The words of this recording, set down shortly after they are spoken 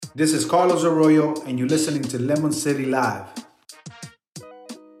This is Carlos Arroyo, and you're listening to Lemon City Live.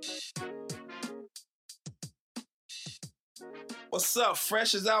 What's up?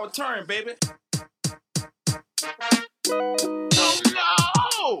 Fresh is our turn, baby. Oh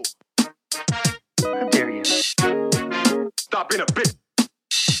no! How dare you? Stop being a bitch.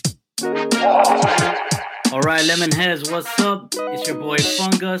 All right, Lemonheads, what's up? It's your boy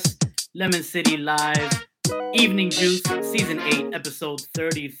Fungus, Lemon City Live, Evening Juice, Season 8, Episode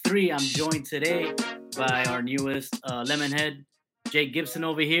 33. I'm joined today by our newest Lemonhead, Jake Gibson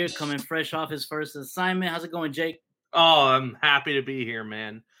over here, coming fresh off his first assignment. How's it going, Jake? Oh, I'm happy to be here,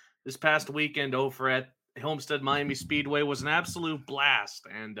 man. This past weekend over at Homestead Miami Speedway was an absolute blast,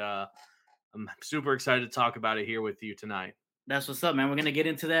 and I'm super excited to talk about it here with you tonight. That's what's up, man. We're going to get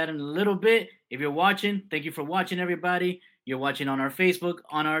into that in a little bit. If you're watching, thank you for watching, everybody. You're watching on our Facebook,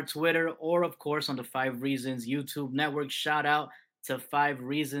 on our Twitter, or, of course, on the 5 Reasons YouTube network. Shout out to 5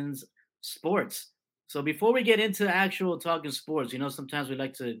 Reasons Sports. So before we get into actual talking sports, sometimes we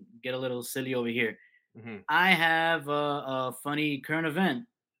like to get a little silly over here. Mm-hmm. I have a funny current event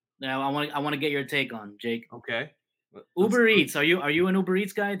that I want to get your take on, Jake. Okay. Uber Eats. Are you an Uber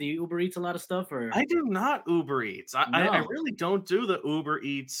Eats guy? Do you Uber Eats a lot of stuff? Or I do not Uber Eats. I No. really don't do the Uber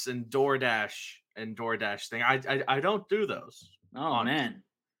Eats and DoorDash thing. I don't do those. Oh honestly. man,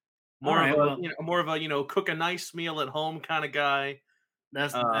 More All of right, a more of a cook a nice meal at home kind of guy.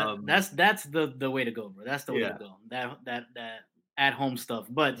 that's the way to go, bro. That's the way Yeah. to go. That at home stuff.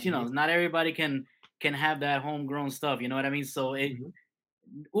 But not everybody can have that homegrown stuff. You know what I mean? So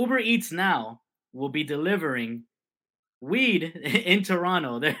Uber Eats now will be delivering weed in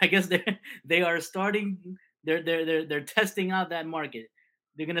Toronto. I guess they are starting. They're testing out that market.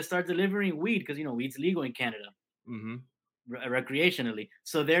 They're gonna start delivering weed because weed's legal in Canada, recreationally.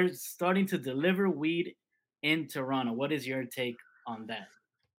 So they're starting to deliver weed in Toronto. What is your take on that?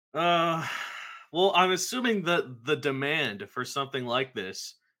 Well, I'm assuming that the demand for something like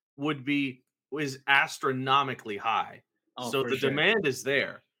this is astronomically high. Oh, So for the sure. demand is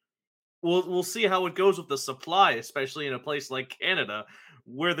there. We'll see how it goes with the supply, especially in a place like Canada,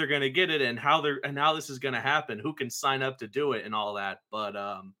 where they're going to get it and how this is going to happen. Who can sign up to do it and all that? But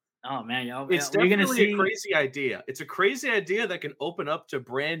Oh man, it's we're gonna definitely see. a crazy idea. It's a crazy idea that can open up to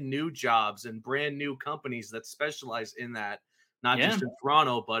brand new jobs and brand new companies that specialize in that, not Yeah. just in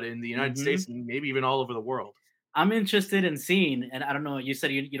Toronto, but in the United States and maybe even all over the world. I'm interested in seeing, and I don't know. You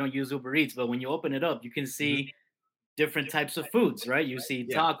said you don't use Uber Eats, but when you open it up, you can see different types of foods, right? You see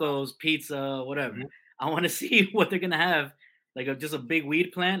Yeah. tacos, pizza, whatever. Mhm. I want to see what they're gonna have, like just a big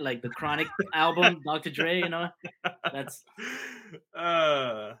weed plant, like the Chronic album, Dr. Dre. That's.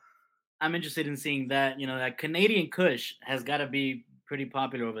 I'm interested in seeing that. That Canadian Kush has got to be pretty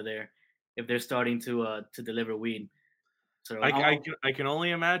popular over there if they're starting to deliver weed. So I can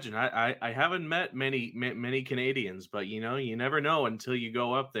only imagine. I haven't met many Canadians, but you never know until you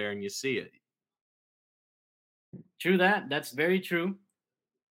go up there and you see it. True that. That's very true.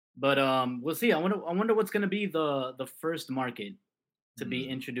 But we'll see. I wonder what's going to be the first market to be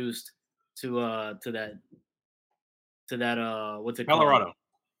introduced to that what's it called? Colorado.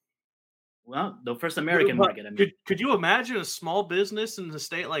 Well, the first American market. I mean, Could you imagine a small business in a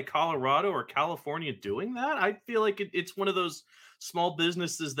state like Colorado or California doing that? I feel like it's one of those small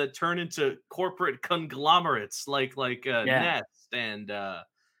businesses that turn into corporate conglomerates like Nest and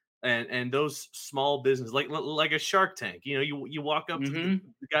those small businesses like a Shark Tank. You walk up to the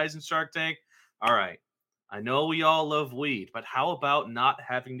guys in Shark Tank. All right, I know we all love weed, but how about not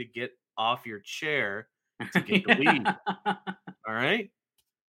having to get off your chair to get the weed? All right.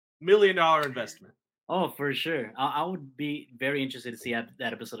 $1 million investment. Oh, for sure. I would be very interested to see that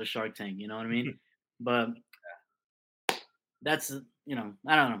episode of Shark Tank. You know what I mean? But that's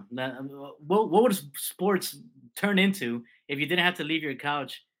I don't know. What would sports turn into if you didn't have to leave your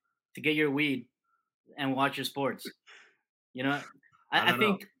couch to get your weed and watch your sports?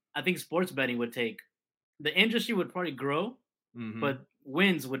 I think sports betting would take the industry would probably grow, but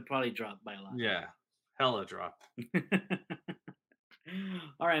wins would probably drop by a lot. Yeah, hella drop.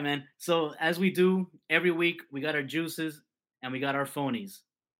 All right, man. So as we do every week, we got our juices and we got our phonies.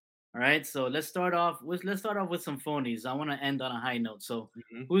 All right. So let's start off with some phonies. I want to end on a high note. So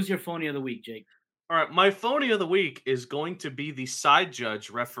who's your phony of the week, Jake? All right, my phony of the week is going to be the side judge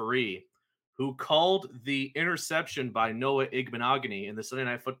referee who called the interception by Noah Igbenogany in the Sunday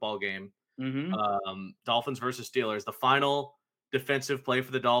Night Football game, Dolphins versus Steelers, the final defensive play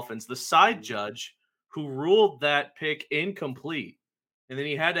for the Dolphins. The side judge who ruled that pick incomplete. And then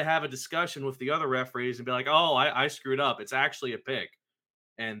he had to have a discussion with the other referees and be like, oh, I screwed up. It's actually a pick.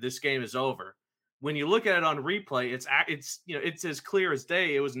 And this game is over. when you look at it on replay, it's as clear as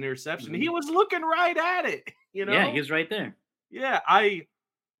day. It was an interception. He was looking right at it. Yeah, he was right there. Yeah, I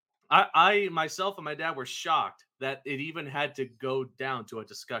myself and my dad were shocked that it even had to go down to a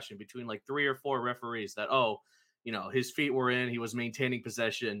discussion between like 3 or 4 referees that his feet were in, he was maintaining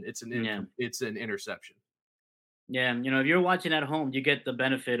possession. It's an interception. Yeah, if you're watching at home, you get the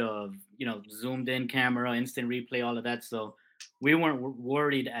benefit of zoomed in camera, instant replay, all of that. So we weren't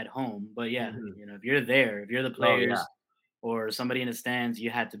worried at home, but yeah, if you're there, if you're the players or somebody in the stands, you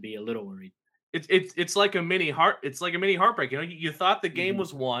had to be a little worried. It's like a mini heartbreak. You thought the game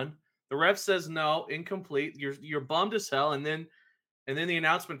was won. The ref says no, incomplete. You're bummed as hell, and then the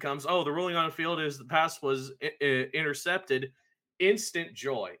announcement comes. Oh, the ruling on the field is the pass was intercepted. Instant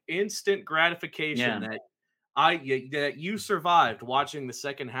joy, instant gratification that you survived watching the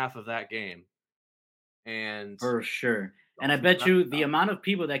second half of that game. And for sure. And I bet you the amount of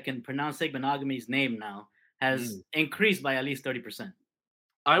people that can pronounce Igbenogany's name now has increased by at least 30%.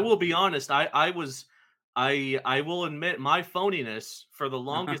 I will be honest. I will admit my phoniness for the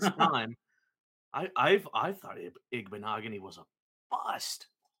longest time. I thought Igbenogany was a bust.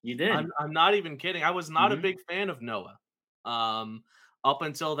 You did. I'm not even kidding. I was not a big fan of Noah. Up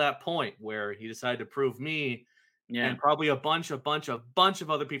until that point where he decided to prove me and probably a bunch of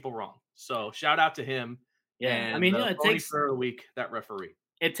other people wrong. So shout out to him. Yeah, and I mean, it takes for a week that referee.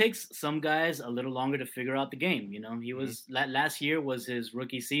 It takes some guys a little longer to figure out the game. He was last year was his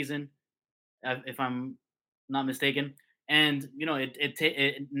rookie season, if I'm not mistaken. And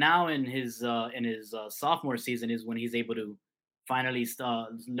it now in his sophomore season is when he's able to finally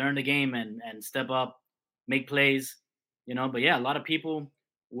learn the game and step up, make plays. But yeah, a lot of people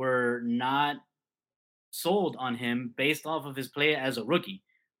were not sold on him based off of his play as a rookie,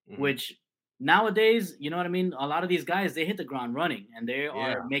 which nowadays, you know what I mean? A lot of these guys, they hit the ground running and they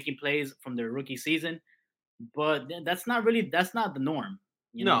are making plays from their rookie season, but that's not the norm.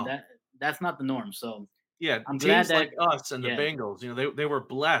 That's not the norm. So yeah, I'm teams glad that like us and the Bengals, they were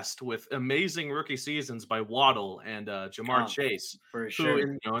blessed with amazing rookie seasons by Waddle and Jamar Chase, for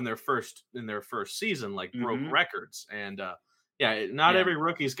sure. Who in their first season broke records. And not every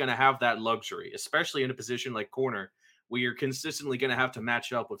rookie is going to have that luxury, especially in a position like corner, where you're consistently going to have to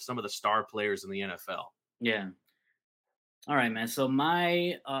match up with some of the star players in the NFL. Yeah. All right, man. So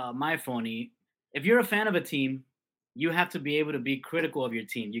my phony, if you're a fan of a team, you have to be able to be critical of your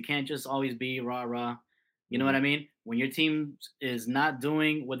team. You can't just always be rah-rah. You know what I mean? When your team is not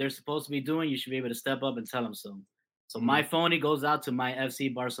doing what they're supposed to be doing, you should be able to step up and tell them so. So my phony goes out to my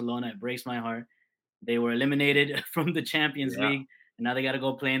FC Barcelona. It breaks my heart. They were eliminated from the Champions League, and now they got to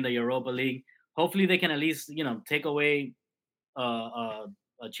go play in the Europa League. Hopefully they can at least, take away a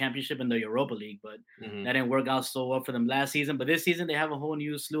championship in the Europa League, but that didn't work out so well for them last season. But this season they have a whole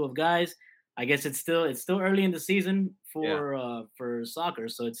new slew of guys. I guess it's still early in the season for soccer,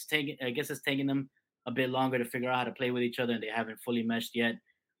 so it's taking them a bit longer to figure out how to play with each other, and they haven't fully meshed yet,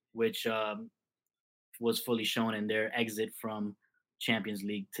 which was fully shown in their exit from Champions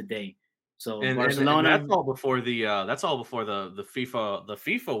League today. So Barcelona, and that's all before the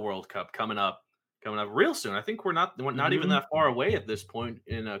FIFA World Cup coming up real soon. I think we're not even that far away at this point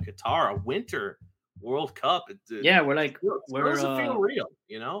in Qatar, a winter World Cup. We're feel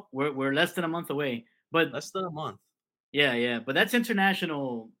real, We're less than a month away, but less than a month. Yeah, but that's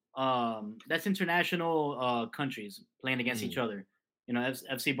international. That's international countries playing against each other.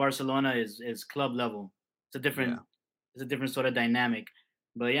 FC Barcelona is club level. It's a different sort of dynamic.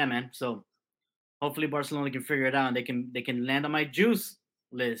 But yeah, man. So hopefully Barcelona can figure it out and they can land on my juice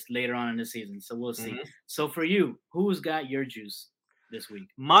list later on in the season. So we'll see. So for you, who's got your juice this week?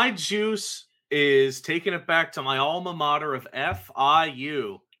 My juice is taking it back to my alma mater of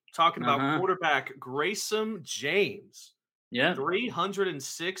FIU. Talking about quarterback Grayson James. Yeah.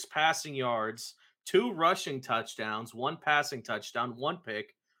 306 passing yards, 2 rushing touchdowns, 1 passing touchdown, 1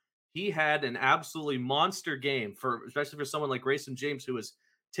 pick. He had an absolutely monster game especially for someone like Grayson James, who has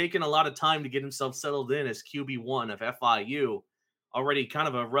taken a lot of time to get himself settled in as QB1 of FIU. Already kind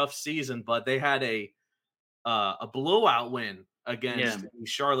of a rough season, but they had a blowout win against the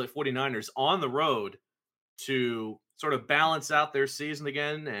Charlotte 49ers on the road to sort of balance out their season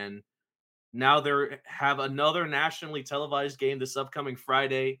again. And now they have another nationally televised game this upcoming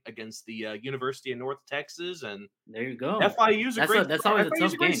Friday against the University of North Texas. And there you go. FIU's that's always a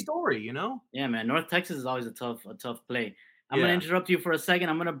tough game. Story, Yeah, man. North Texas is always a tough play. I'm going to interrupt you for a second.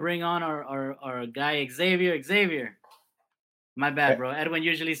 I'm going to bring on our guy, Xavier. Xavier. My bad, bro. Edwin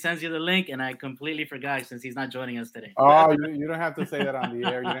usually sends you the link, and I completely forgot since he's not joining us today. Oh, you don't have to say that on the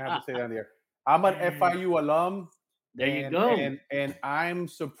air. I'm an FIU alum. There you go. And I'm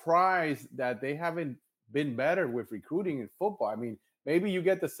surprised that they haven't been better with recruiting in football. I mean, maybe you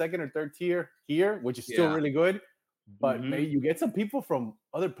get the second or third tier here, which is still really good, but maybe you get some people from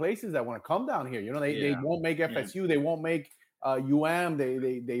other places that want to come down here. You know, they won't make FSU, they won't make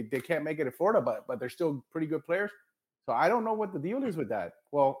they can't make it in Florida, but they're still pretty good players. So I don't know what the deal is with that.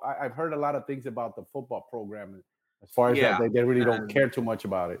 Well, I've heard a lot of things about the football program as far as that they really don't care too much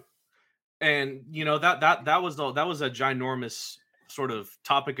about it. And you know that was a ginormous sort of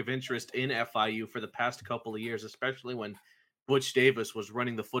topic of interest in FIU for the past couple of years, especially when Butch Davis was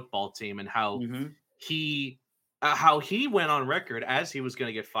running the football team, and how he went on record as he was going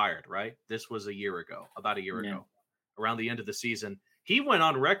to get fired. Right, this was about a year ago, around the end of the season. He went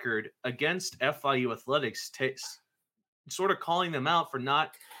on record against FIU athletics, sort of calling them out for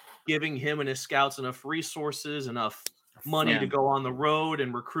not giving him and his scouts enough resources, enough money to go on the road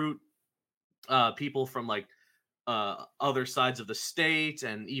and recruit people from like other sides of the state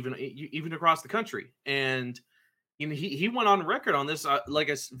and even across the country. And you know, he went on record on this like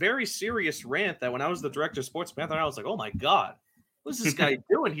a very serious rant that when I was the director of Sports Panther, I was like, oh my God, what's this guy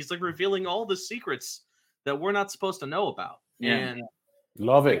doing? He's like revealing all the secrets that we're not supposed to know about. And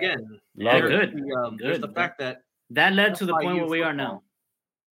love it. Again, good. There's the fact that led to the point where we football, are now.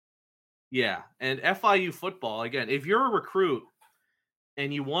 Yeah. And FIU football, again, if you're a recruit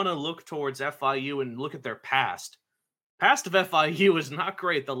and you want to look towards FIU and look at their past of FIU is not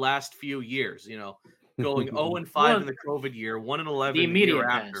great the last few years, you know, going 0-5 in the COVID year, 1-11 the year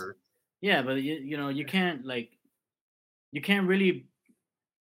after. Yeah, but you know, you can't really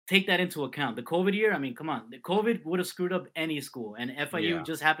take that into account. The COVID year, I mean, come on. The COVID would have screwed up any school, and FIU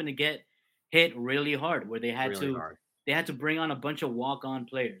just happened to get hit really hard where they had to bring on a bunch of walk-on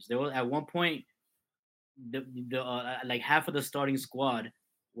players. There was at one point like half of the starting squad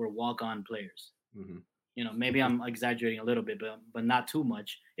were walk-on players. You know, maybe I'm exaggerating a little bit, but not too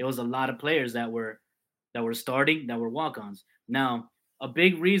much. It was a lot of players that were starting that were walk-ons. Now, a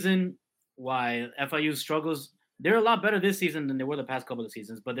big reason why FIU struggles, they're a lot better this season than they were the past couple of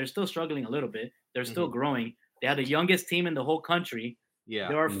seasons, but they're still struggling a little bit. They're still growing. They have the youngest team in the whole country. Yeah,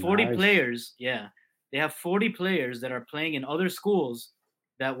 there are 40 players. Yeah, they have 40 players that are playing in other schools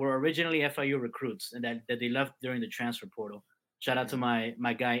that were originally FIU recruits and that they left during the transfer portal. Shout out to my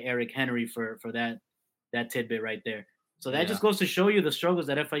guy Eric Henry for that tidbit right there. So that just goes to show you the struggles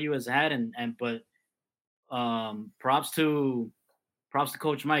that FIU has had, but props to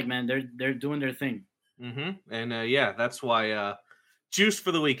Coach Mike, man. They're doing their thing. And that's why juice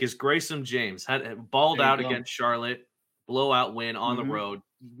for the week is Grayson James had balled out against Charlotte, blowout win on the road.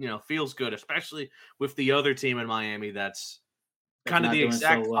 You know, feels good, especially with the other team in Miami that's kind of the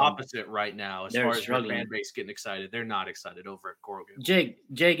exact opposite right now as far as the fan base getting excited. They're not excited over at Coral Gables.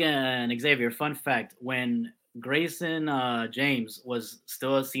 Jake and Xavier, fun fact, when Grayson James was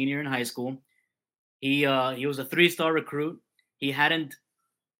still a senior in high school, he was a 3-star recruit. He hadn't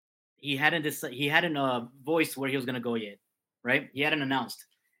voiced where he was going to go yet, right? He hadn't announced.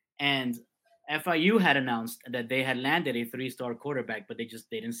 And FIU had announced that they had landed a 3-star quarterback, but they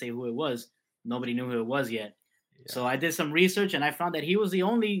didn't say who it was. Nobody knew who it was yet. Yeah. So I did some research and I found that he was the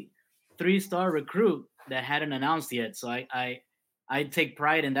only 3-star recruit that hadn't announced yet. So I take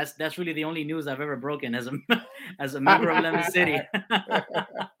pride, and that's really the only news I've ever broken as a member of Lemon City.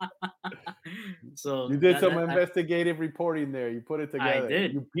 So you did some investigative reporting there. You put it together. I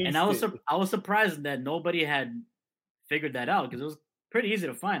did, and I was surprised that nobody had figured that out because it was pretty easy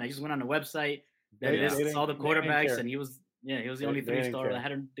to find. I just went on the website that saw the quarterbacks, and he was the only 3-star that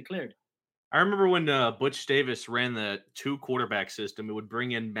hadn't declared. I remember when Butch Davis ran the 2 quarterback system, it would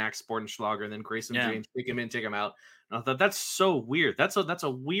bring in Max Sportenschlager and then Grayson James, take him in, take him out. And I thought that's so weird. That's a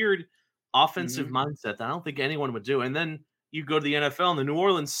weird offensive mindset that I don't think anyone would do. And then you go to the NFL, and the New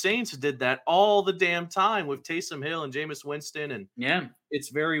Orleans Saints did that all the damn time with Taysom Hill and Jameis Winston. And it's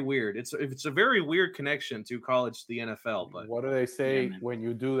very weird. It's a very weird connection to college to the NFL. But what do they say when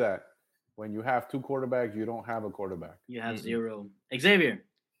you do that? When you have 2 quarterbacks, you don't have a quarterback. You have 0. Xavier,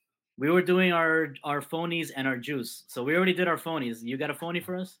 we were doing our phonies and our juice. So we already did our phonies. You got a phony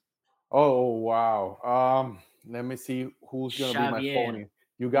for us? Oh, wow. Let me see who's going to be my phony.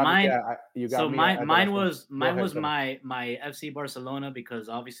 You got mine. You got so me. Mine was my FC Barcelona because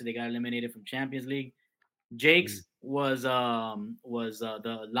obviously they got eliminated from Champions League. Jake's was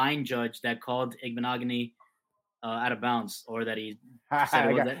the line judge that called Igbenogany out of bounds, or that he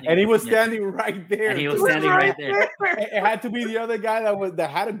said and he was standing right there. And he was standing right there. It had to be the other guy that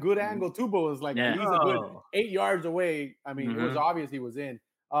had a good angle too, but it was like he's a good 8 yards away. I mean, it was obvious he was in.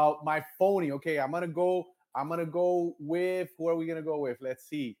 My phony. Okay, I'm gonna go with, who are we gonna go with? Let's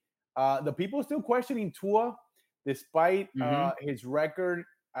see. The people still questioning Tua. despite his record.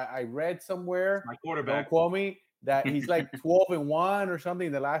 I read somewhere, my quarterback. Don't quote me, that he's like 12-1 or something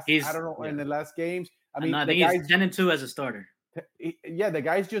in the last. I don't know in the last games. I mean, I think he's 10-2 as a starter. The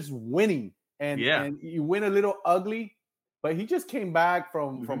guy's just winning, and you win a little ugly, but he just came back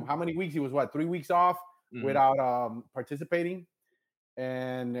from how many weeks? He was 3 weeks off without participating,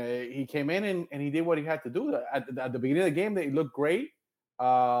 and he came in and he did what he had to do at the beginning of the game. They looked great,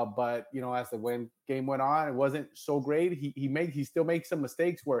 but as the game went on, it wasn't so great. He still makes some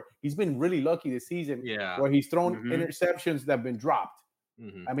mistakes where he's been really lucky this season, where he's thrown interceptions that have been dropped.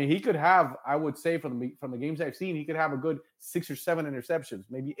 I mean, he could have, I would say from the games I've seen, he could have a good 6 or 7 interceptions,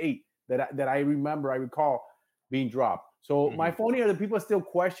 maybe 8 that I recall being dropped. So my phony are the people still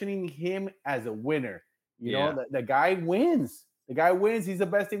questioning him as a winner. The guy wins. The guy wins. He's the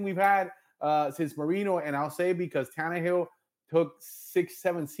best thing we've had since Marino. And I'll say because Tannehill took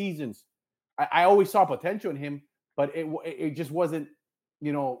 6-7 seasons. I always saw potential in him, but it just wasn't,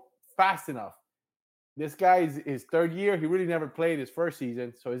 fast enough. This guy is his 3rd year. He really never played his first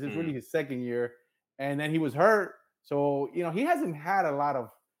season. So this is really his 2nd year. And then he was hurt. So, he hasn't had a lot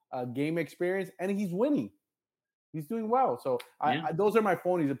of game experience, and he's winning. He's doing well. So those are my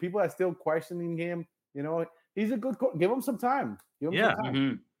phonies. The people that are still questioning him, he's a good coach. Give him some time. Give him some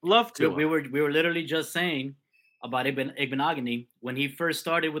time. Love to. We were literally just saying about Igbinoghene when he first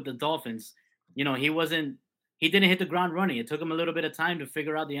started with the Dolphins. He didn't hit the ground running. It took him a little bit of time to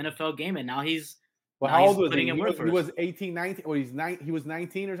figure out the NFL game, and now he's. Well, how old was he? He was 18, 19, or he was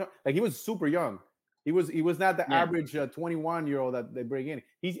 19 or something. Like, he was super young. He was not the average 21-year-old that they bring in.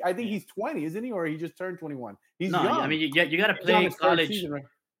 I think he's 20, isn't he? Or he just turned 21. He's young. I mean, you got to play college. Season, right?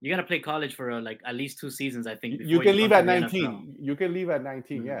 You got to play college for at least 2 seasons, I think. You can leave at 19. You can leave at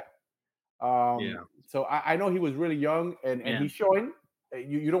 19, So I know he was really young, and he's showing.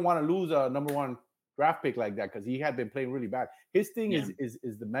 You don't want to lose a number 1 draft pick like that because he had been playing really bad. His thing is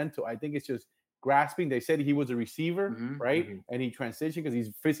the mental. I think it's just grasping. They said he was a receiver, right? And he transitioned because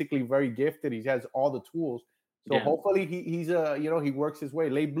he's physically very gifted. He has all the tools. So hopefully he's he works his way.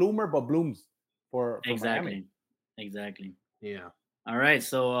 Late bloomer, but blooms for Miami. Exactly. Yeah. All right.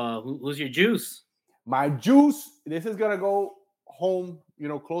 So who's your juice? My juice. This is gonna go home.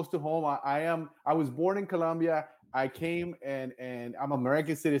 Close to home. I was born in Colombia. I came and I'm an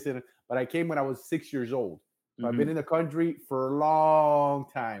American citizen, but I came when I was 6 years old. So I've been in the country for a long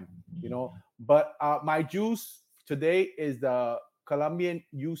time. But my juice today is the Colombian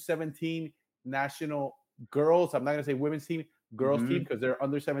U17 national girls. I'm not going to say women's team, girls team, because they're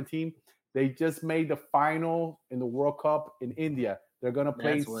under 17. They just made the final in the World Cup in India. They're going to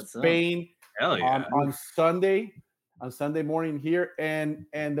play Spain on Sunday morning here. And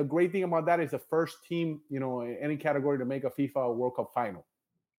the great thing about that is the first team, in any category to make a FIFA World Cup final.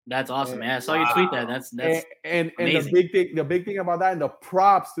 That's awesome, man. I saw you tweet that. That's and amazing. the big thing about that, and the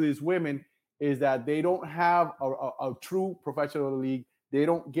props to these women, is that they don't have a true professional league. They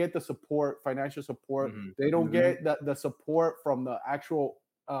don't get the support, financial support. They don't get the support from the actual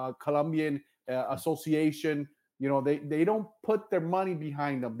Colombian association. They don't put their money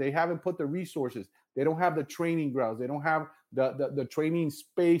behind them. They haven't put the resources. They don't have the training grounds. They don't have the training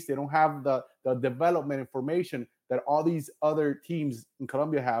space. They don't have the development information that all these other teams in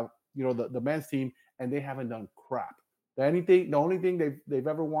Colombia have, the men's team, and they haven't done crap. The only thing they've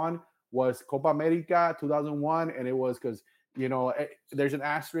ever won was Copa America 2001, and it was because there's an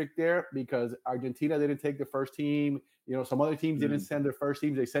asterisk there because Argentina didn't take the first team. Some other teams didn't send their first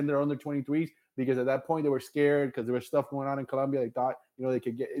teams; they send their under 23s because at that point they were scared because there was stuff going on in Colombia. They thought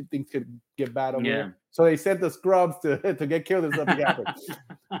things could get bad over there, so they sent the scrubs to get killed if something happened.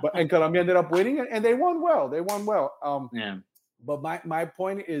 And Colombia ended up winning, and they won well. But my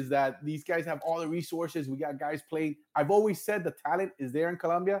point is that these guys have all the resources. We got guys playing. I've always said the talent is there in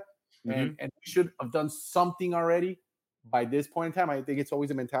Colombia, and we should have done something already by this point in time. I think it's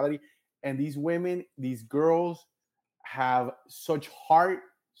always a mentality. And these women, these girls have such heart,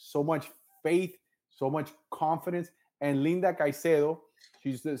 so much faith, so much confidence. And Linda Caicedo,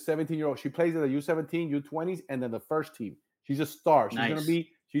 she's the 17-year-old. She plays at the U17, U20s, and then the first team. She's a star. She's going to be.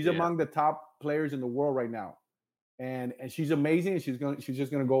 She's among the top players in the world right now, and she's amazing. And she's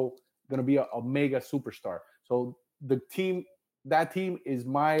just going to be a mega superstar. So that team is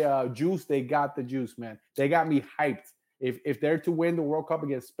my juice. They got the juice, man. They got me hyped. If they're to win the World Cup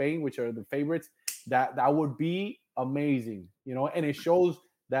against Spain, which are the favorites, that would be amazing, And it shows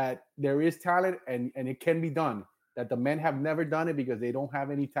that there is talent and it can be done. That the men have never done it because they don't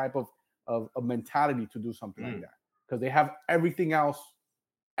have any type of mentality to do something like that. Because they have everything else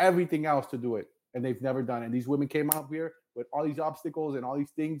to do it, and they've never done it. And these women came out here with all these obstacles and all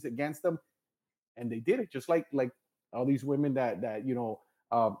these things against them, and they did it just like all these women that you know.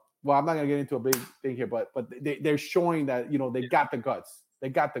 Well, I'm not gonna get into a big thing here, but they're showing that, you know, they got the guts. They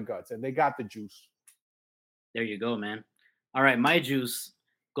got the guts and they got the juice. There you go, man. All right, my juice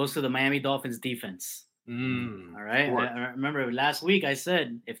goes to the Miami Dolphins defense. All right. I remember last week I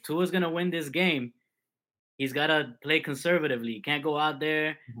said if Tua's gonna win this game, he's gotta play conservatively. He can't go out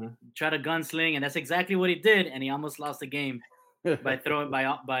there try to gunsling, and that's exactly what he did. And he almost lost the game by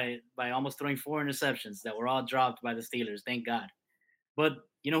almost throwing 4 interceptions that were all dropped by the Steelers. Thank God. But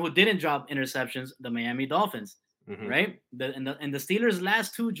you know who didn't drop interceptions? The Miami Dolphins, right? In the Steelers'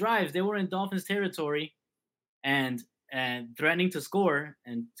 last 2 drives, they were in Dolphins territory, and threatening to score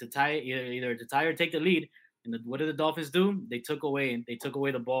and to tie, either to tie or take the lead. And what did the Dolphins do? They took away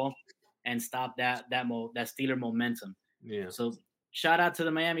the ball and stopped that Steeler momentum. Yeah. So shout out to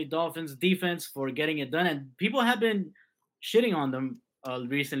the Miami Dolphins defense for getting it done. And people have been shitting on them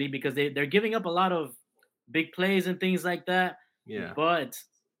recently because they're giving up a lot of big plays and things like that. Yeah. But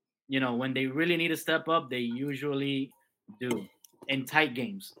you know, when they really need to step up, they usually do in tight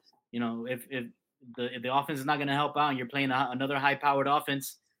games. You know, if the offense is not going to help out and you're playing another high-powered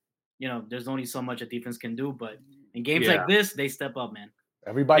offense, you know, there's only so much a defense can do. But in games like this, they step up, man.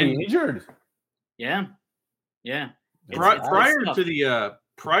 Everybody injured. Yeah. Prior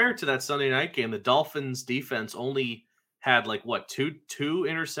to that Sunday night game, the Dolphins defense only had like two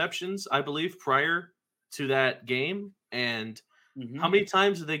interceptions, I believe, prior to that game. And how many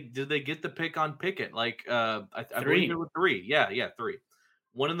times did they get the pick on Pickett? Like I believe it was 3. Yeah, 3.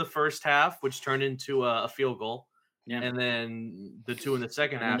 One in the first half, which turned into a field goal, and then the 2 in the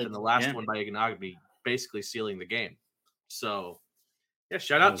second half, and the last one by Ignagby, basically sealing the game. So, yeah,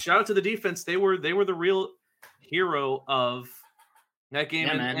 shout out to the defense. They were the real hero of that game,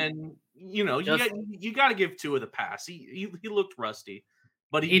 and you know, you got to give Tua the pass. He looked rusty.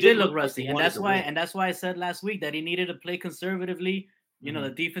 But he did look rusty, and that's why I said last week that he needed to play conservatively. You know, the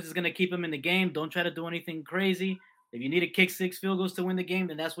defense is going to keep him in the game. Don't try to do anything crazy. If you need to kick 6 field goals to win the game,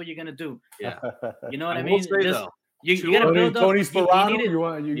 then that's what you're going to do. Yeah, you know what I mean. You got to build up. Tony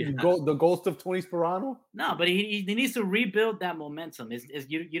Sperano. You go the ghost of Tony Sperano. No, but he needs to rebuild that momentum.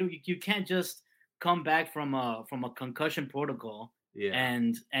 You can't just come back from a concussion protocol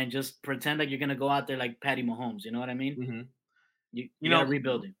and just pretend like you're going to go out there like Patty Mahomes. You know what I mean? You know,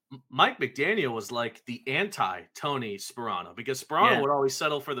 rebuilding. Mike McDaniel was like the anti-Tony Sperano because Sperano would always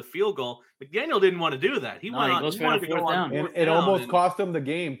settle for the field goal. McDaniel didn't want to do that. He wanted to go on fourth it down almost cost him the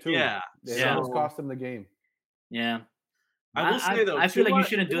game too. Yeah, it almost cost him the game. Yeah, I will say though, I feel like you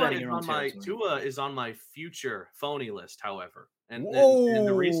shouldn't do that in your own territory. Tua is on my future phony list, however, and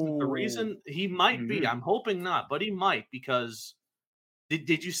the reason he might be, I'm hoping not, but he might because.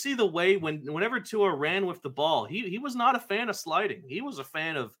 Did you see the way whenever Tua ran with the ball, he was not a fan of sliding. He was a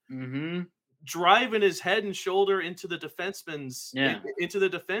fan of driving his head and shoulder into the defenseman,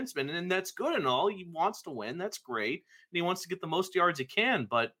 and that's good and all. He wants to win, that's great, and he wants to get the most yards he can.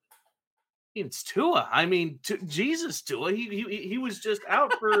 But it's Tua. I mean, Jesus, Tua. He was just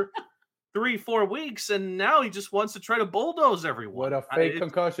out for 3-4 weeks, and now he just wants to try to bulldoze everyone. What a fake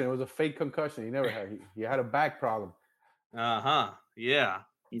concussion! It was a fake concussion. He never had. He had a back problem. Yeah,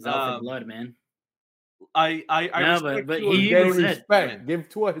 he's out for blood, man. I but he getting respect. Give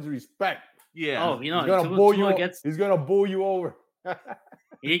Tua his respect. Yeah. Oh, you know, he's gonna bull you over.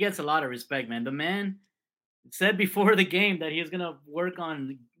 He gets a lot of respect, man. The man said before the game that he was gonna work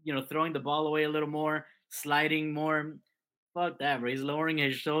on, you know, throwing the ball away a little more, sliding more. Fuck that, bro. He's lowering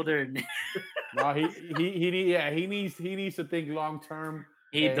his shoulder. No, he needs to think long term.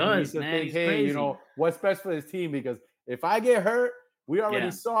 He does, man. Think, hey, you know, what's best for his team? Because if I get hurt, we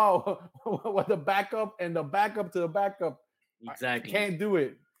already saw what the backup and the backup to the backup. Exactly. Can't do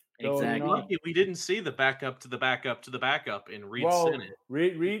it. So, exactly. You know, we didn't see the backup to the backup to the backup in Reed's Senate.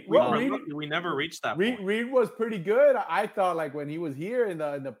 We never reached that point. Reed was pretty good. I thought like when he was here in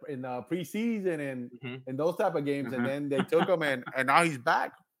the preseason and those type of games, and then they took him and now he's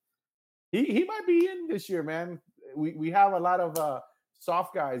back. He might be in this year, man. We have a lot of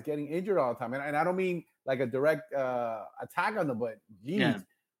soft guys getting injured all the time, and I don't mean like a direct attack on them, but geez,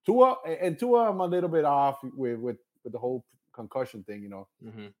 Tua I'm a little bit off with the whole concussion thing, you know.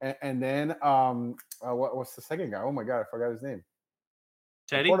 And then what's the second guy? Oh my god, I forgot his name.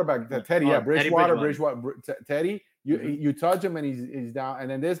 Teddy, quarterback. Teddy, Bridgewater. Teddy, you touch him and he's down,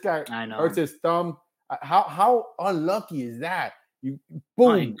 and then this guy hurts his thumb. How unlucky is that? You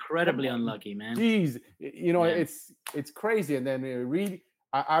boom, incredibly unlucky, man. Jeez, you know, it's crazy. And then Reed,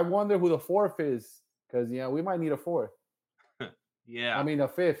 I wonder who the fourth is, because we might need a fourth. Yeah, I mean a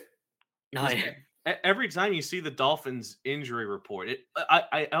fifth. Oh, yeah. every time you see the Dolphins injury report,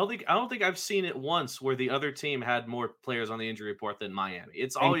 I don't think I've seen it once where the other team had more players on the injury report than Miami.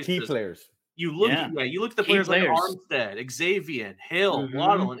 It's always key players. You look at the Key players like players. Armstead, Xavier, Hill, Mhm.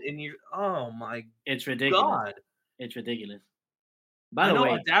 Waddle, and you. Oh my It's ridiculous. God! It's ridiculous. I By the know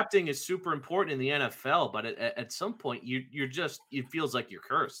way, adapting is super important in the NFL, but at some point you're just it feels like you're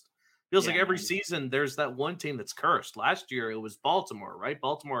cursed. Feels like Yeah, every man. season there's that one team that's cursed. Last year it was Baltimore, right?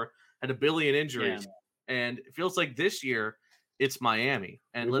 Baltimore had 1 billion injuries, and it feels like this year it's Miami.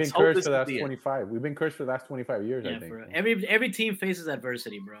 And We've let's been hope cursed this for the is last the end. 25. We've been cursed for the last 25 years. I yeah, think. for every team faces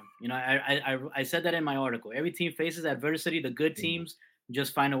adversity, bro. You know, I said that in my article. Every team faces adversity. The good teams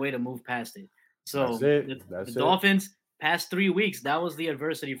just find a way to move past it. So That's it. That's the it. Dolphins past 3 weeks, that was the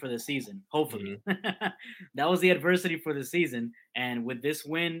adversity for the season. Hopefully, that was the adversity for the season. And with this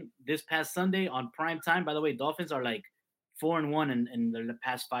win this past Sunday on prime time, by the way, Dolphins are like 4-1 in the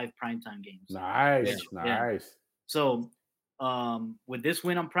past 5 primetime games. Nice. Yeah. So with this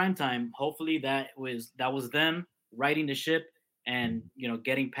win on primetime, hopefully that was them righting the ship and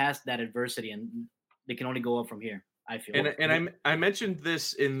getting past that adversity, and they can only go up from here. I feel. And I mentioned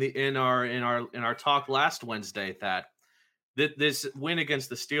this in our talk last Wednesday that this win against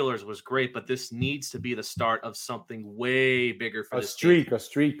the Steelers was great, but this needs to be the start of something way bigger for a streak.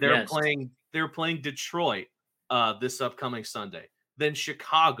 They're playing Detroit this upcoming Sunday, then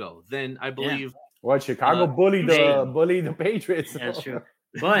Chicago, then I believe. What Chicago bullied the Patriots. That's true.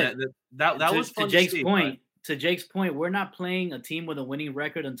 But that was fun to Jake's to see, point. To Jake's point, we're not playing a team with a winning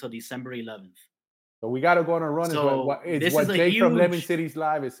record until December 11th. So we got to go on a run. So it's what Jake from Lemon City's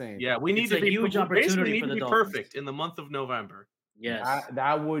Live is saying. Yeah, we need to be huge opportunity for the Dolphins. Perfect in the month of November. Yes,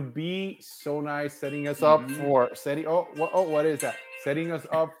 that would be so nice. Setting us up for what is that? Setting us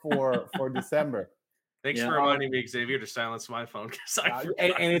up for December. Thanks for reminding me, Xavier, to silence my phone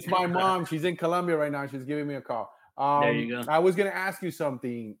and it's my mom. She's in Colombia right now. She's giving me a call. There you go. I was gonna ask you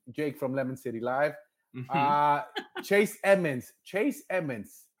something, Jake from Lemon City Live. Chase Edmonds.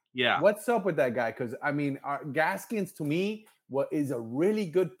 Yeah. What's up with that guy? Because I mean, Gaskins to me is a really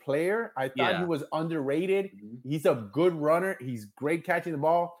good player. I thought he was underrated. He's a good runner. He's great catching the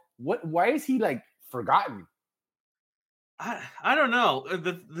ball. Why is he like forgotten? I don't know.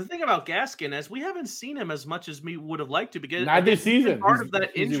 The thing about Gaskin is we haven't seen him as much as we would have liked to because not this season. Part of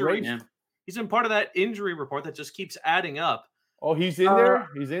that injury. He's in part of that injury report that just keeps adding up. Oh, he's in there.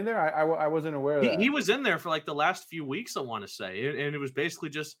 He's in there. I wasn't aware of that. He was in there for like the last few weeks, I want to say, and it was basically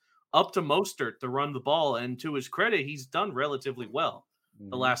just up to Mostert to run the ball. And to his credit, he's done relatively well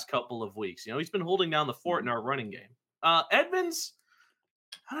the last couple of weeks. He's been holding down the fort in our running game. Edmonds,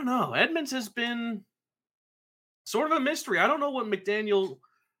 I don't know. Edmonds has been sort of a mystery. I don't know what McDaniel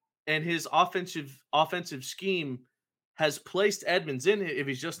and his offensive scheme has placed Edmonds in. If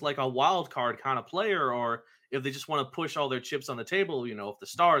he's just like a wild card kind of player, or if they just want to push all their chips on the table. If the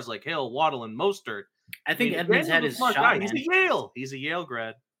stars like Hill, Waddle, and Mostert. I think Edmonds had his shot. He's a Yale. He's a Yale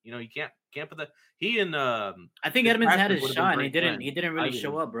grad. You can't put that. He and I think Edmonds had his shot, and he didn't really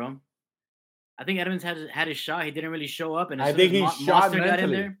show up, bro. I think Edmonds had his shot. He didn't really show up, and I think he shot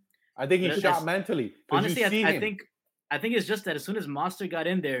mentally. I think he shot mentally. Honestly, I think it's just that as soon as Mostert got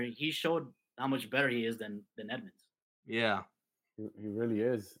in there, he showed how much better he is than Edmonds. Yeah, he really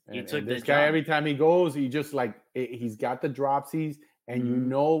is. And this guy, every time he goes, he just he's got the dropsies,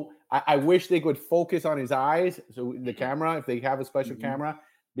 and I wish they could focus on his eyes. So the camera, if they have a special camera,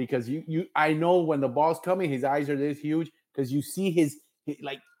 because I know when the ball's coming, his eyes are this huge because you see he's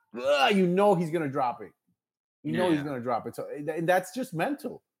gonna drop it. He's gonna drop it. So and that's just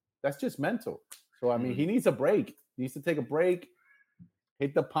mental. So I mean, he needs a break. He needs to take a break,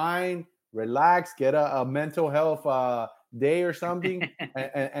 hit the pine, relax, get a mental health day or something,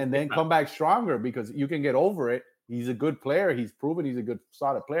 and then come back stronger because you can get over it. He's a good player. He's proven he's a good,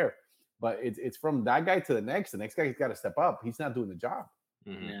 solid player. But it's from that guy to the next. The next guy's got to step up. He's not doing the job.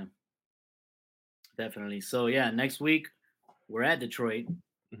 Yeah, definitely. So next week we're at Detroit.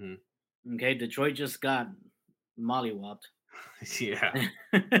 Okay, Detroit just got mollywopped. Yeah.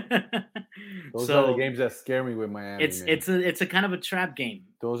 Those are the games that scare me with Miami. It's a kind of a trap game.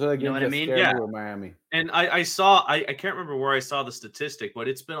 Those are the games that scare me with Miami. And I can't remember where I saw the statistic, but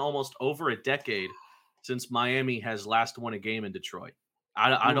it's been almost over a decade since Miami has last won a game in Detroit.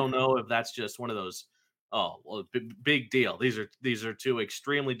 I don't know if that's just one of those. Oh, well, big deal. These are two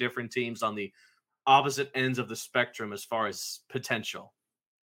extremely different teams on the opposite ends of the spectrum as far as potential.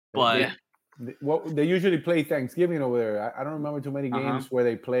 But they usually play Thanksgiving over there. I don't remember too many games where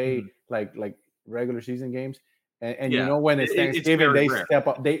they play like regular season games. And when it's Thanksgiving, they step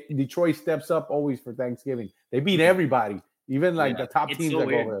up. Detroit steps up always for Thanksgiving. They beat everybody, even the top teams that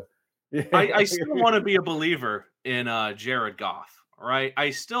go over there. I still want to be a believer in Jared Goff, right? I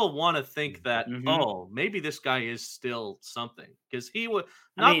still want to think that maybe this guy is still something, because he was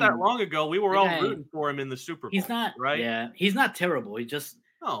not that long ago. We were all rooting for him in the Super Bowl. He's not right. Yeah, he's not terrible. He just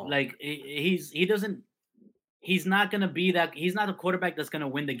like he's not gonna be that. He's not a quarterback that's gonna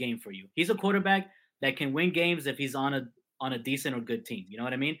win the game for you. He's a quarterback that can win games if he's on a decent or good team. You know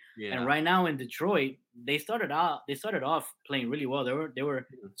what I mean? Yeah. And right now in Detroit, they started off playing really well. They were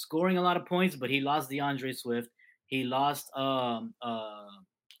scoring a lot of points, but he lost DeAndre Swift. He lost what's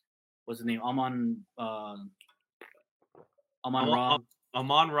his name? Amon-Ra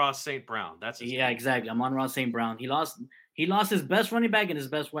St. Brown. That's his name. Exactly. Amon-Ra St. Brown. He lost his best running back and his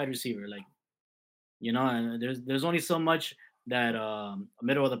best wide receiver. Like, you know, and there's only so much that a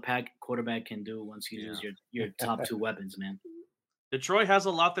middle of the pack quarterback can do once you lose your top two weapons, man. Detroit has a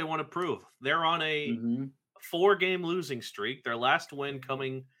lot they want to prove. They're on a 4-game losing streak. Their last win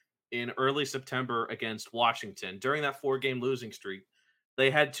coming in early September against Washington. During that 4-game losing streak, they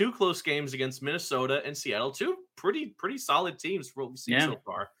had 2 close games against Minnesota and Seattle. 2 pretty solid teams for what we've seen so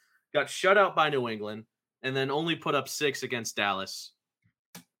far. Got shut out by New England, and then only put up 6 against Dallas.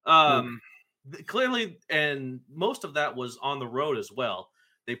 Clearly, and most of that was on the road as well.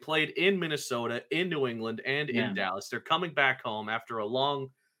 They played in Minnesota, in New England, and in Dallas. They're coming back home after a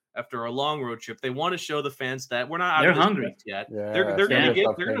long road trip. They want to show the fans that we're not out of hungry yet. Yeah, they're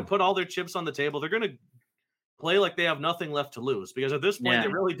going to put all their chips on the table. They're going to play like they have nothing left to lose, because at this point they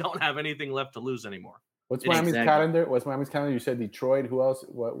really don't have anything left to lose anymore. What's Miami's calendar? You said Detroit. Who else?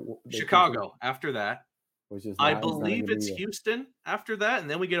 Chicago after that. Which is I believe it's Houston after that, and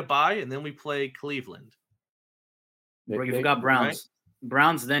then we get a bye, and then we play Cleveland. You forgot Browns. Right?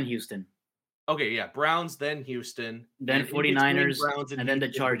 Browns, then Houston. Okay, yeah. Browns, then Houston. Then 49ers, and then the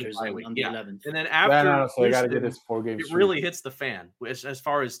Chargers on the 11th. And then after so I got to get this 4-game it really hits the fan as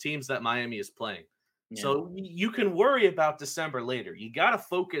far as teams that Miami is playing. Yeah. So you can worry about December later. You got to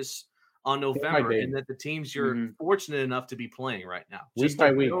focus on November, and that the teams you're fortunate enough to be playing right now. Week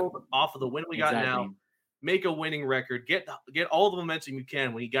by week. Off of the win we got now. Make a winning record. Get all the momentum you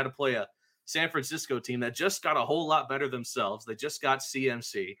can when you got to play a San Francisco team that just got a whole lot better themselves. They just got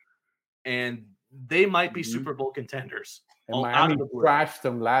CMC, and they might be Super Bowl contenders. And Miami trashed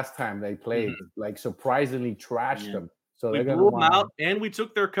them last time they played, like surprisingly trashed them. So we blew them out, and we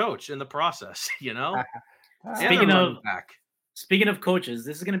took their coach in the process. You know. Speaking of coaches,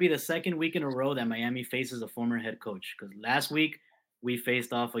 this is going to be the second week in a row that Miami faces a former head coach. Because last week we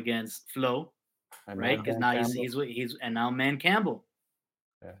faced off against Flo. Right, because now he's and now Man Campbell.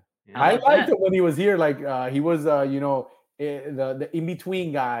 Yeah. I liked it when he was here. Like he was, the in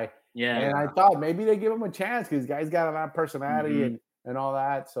between guy. Yeah, and I thought maybe they give him a chance because guy's got a lot of personality and all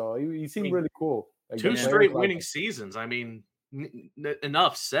that. So he seemed really cool. Like 2 straight winning seasons. I mean,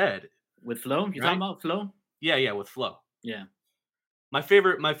 enough said. With Flo, you talking about Flo? Yeah, with Flo. Yeah, my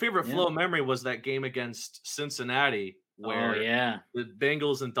favorite Flo memory was that game against Cincinnati. Where the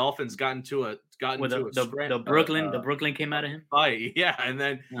Bengals and Dolphins got into the Brooklyn came out of him. Yeah, and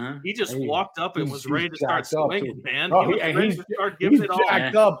then he just walked up and was ready to start swinging, man. He's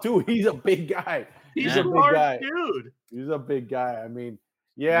jacked up too. He's a big guy. He's a big guy, dude. He's a big guy. I mean,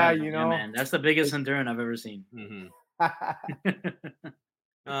 man, that's the biggest Honduran I've ever seen.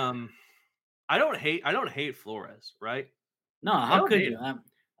 I don't hate Flores, right? No, how could you?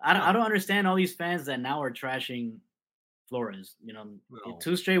 I don't understand all these fans that now are trashing Flores.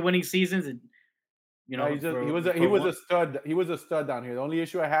 2 straight winning seasons. And, he was a stud. He was a stud down here. The only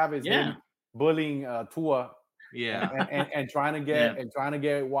issue I have is him bullying Tua. Yeah, and trying to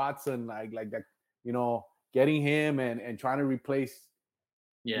get Watson like that. Getting him and trying to replace.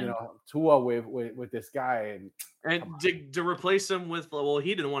 Tua with this guy and to replace him with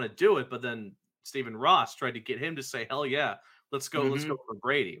he didn't want to do it, but then Stephen Ross tried to get him to say hell yeah, let's go for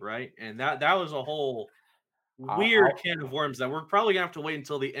Brady, right? And that was a whole weird can of worms that we're probably gonna have to wait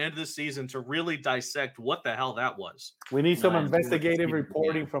until the end of the season to really dissect what the hell that was. We need some investigative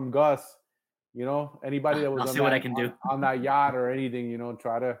reporting from Gus. Anybody that was on that yacht or anything.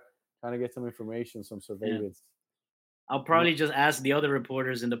 Trying to get some information, some surveillance. I'll probably just ask the other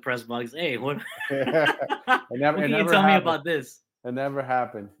reporters in the press box, "Hey, what? It never tell me about this." It never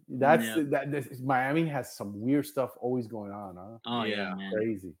happened. Miami has some weird stuff always going on, huh? Oh yeah, man.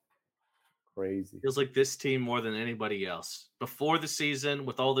 Crazy. Feels like this team more than anybody else. Before the season,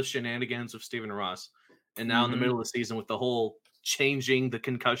 with all the shenanigans of Stephen Ross, and now in the middle of the season with the whole changing the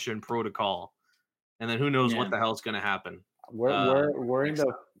concussion protocol, and then who knows what the hell's going to happen.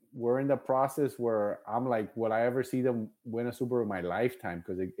 We're in the process where I'm like, will I ever see them win a Super Bowl in my lifetime?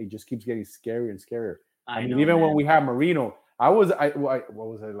 Because it just keeps getting scarier and scarier. I mean, even when we have Marino, what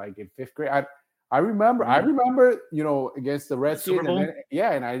was it like in 5th grade? I remember, against the Redskins,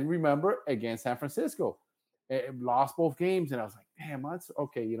 and I remember against San Francisco, lost both games, and I was like, damn, that's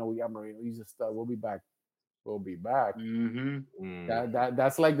okay. We got Marino. He's a stud. We'll be back. That's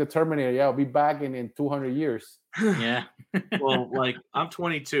like the Terminator. Yeah, I'll be back in 200 years. Yeah. Well, like I'm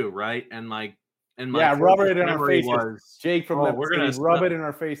 22, right? And rub it in our faces. Jake from we're gonna rub it in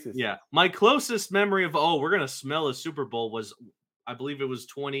our faces. Yeah, my closest memory of we're gonna smell a Super Bowl was, I believe it was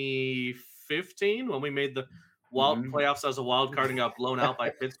 2015 when we made the playoffs as a wild card and got blown out by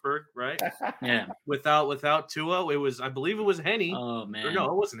Pittsburgh, right? Yeah. Without Tua, I believe it was Henne. Oh man. Or no,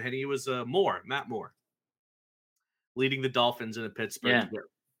 it wasn't Henne. It was Matt Moore, leading the Dolphins into Pittsburgh. Yeah.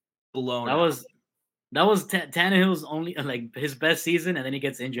 Blown. That was Tannehill's only his best season, and then he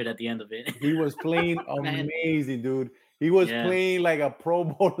gets injured at the end of it. He was playing amazing, dude. He was playing like a Pro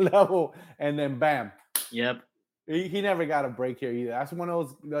Bowl level, and then bam. Yep. He never got a break here either. That's one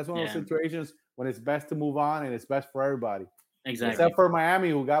of those situations when it's best to move on and it's best for everybody. Exactly. Except for Miami,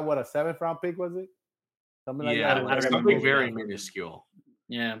 who got a 7th round pick, was it? Something like that. I something very minuscule.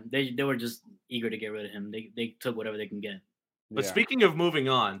 Yeah, they were just eager to get rid of him. They took whatever they can get. But speaking of moving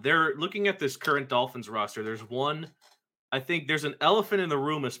on, they're looking at this current Dolphins roster. I think there's an elephant in the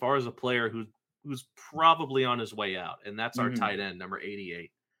room as far as a player who's probably on his way out, and that's our tight end, number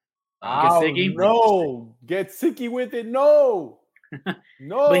 88. No, Gesicki with it. No.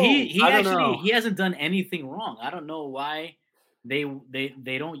 But he hasn't done anything wrong. I don't know why they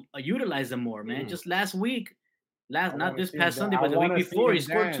don't utilize him more, man. Just last week. Not this past Sunday, but the week before, he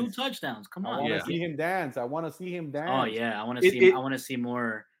scored 2 touchdowns. Come on, I want to see him dance. Oh yeah, I want to see him. I want to see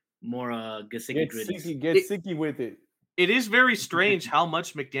more Gesicki. Get Sicky with it. It is very strange how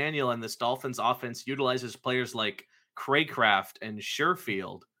much McDaniel and this Dolphins offense utilizes players like Craycraft and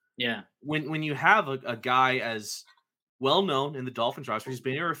Sherfield. Yeah, when you have a guy as well known in the Dolphins roster, he's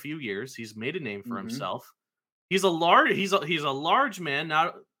been here a few years. He's made a name for himself. He's a large man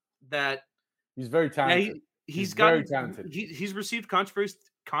now. That he's very talented. He's very talented. He's received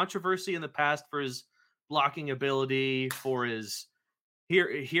controversy in the past for his blocking ability, for his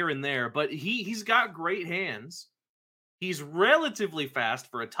here and there, but he's got great hands. He's relatively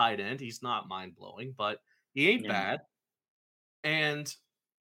fast for a tight end. He's not mind blowing, but he ain't bad. And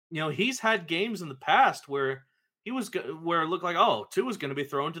he's had games in the past where it looked like, Tua's going to be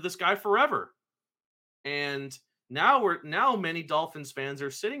thrown to this guy forever. And now many Dolphins fans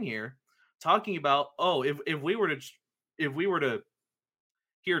are sitting here talking about, if we were to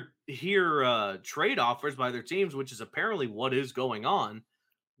hear trade offers by their teams, which is apparently what is going on,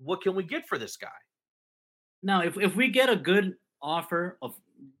 what can we get for this guy? Now, if we get a good offer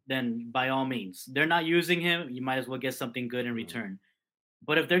then by all means, they're not using him. You might as well get something good in return.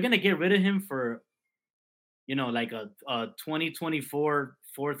 But if they're gonna get rid of him for, like a 2024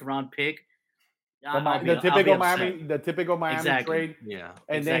 4th round pick, the typical Miami trade,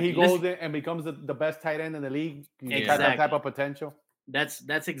 and then he goes in and becomes the best tight end in the league. He's got that type of potential.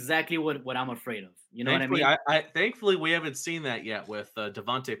 That's exactly what I'm afraid of. You know what I mean? Thankfully, we haven't seen that yet with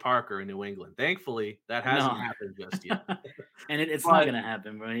Devontae Parker in New England. Thankfully, that hasn't happened just yet. And it's not going to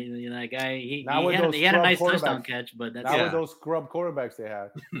happen, bro. That guy, he had a nice touchdown catch, but that's not with those scrub quarterbacks they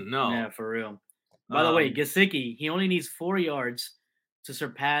have. No. Yeah, for real. By the way, Gesicki, he only needs 4 yards to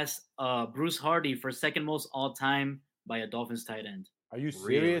surpass Bruce Hardy for second most all time by a Dolphins tight end. Are you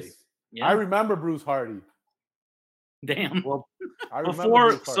serious? Really? Yeah. I remember Bruce Hardy. Damn. Well, all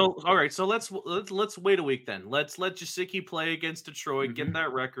right. So let's wait a week then. Let's let Gesicki play against Detroit, get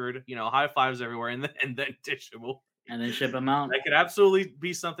that record. High fives everywhere, and then dish him over. And then ship him out. That could absolutely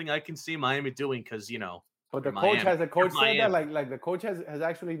be something I can see Miami doing because But the coach said that like the coach has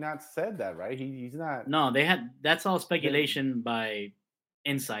actually not said that, right? He's not. No, that's all speculation by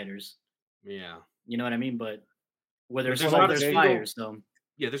insiders. Yeah. You know what I mean? But where there's fire, so.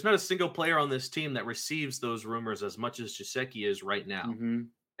 Yeah, there's not a single player on this team that receives those rumors as much as Gesicki is right now,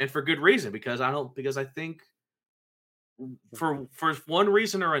 and for good reason. Because I think for one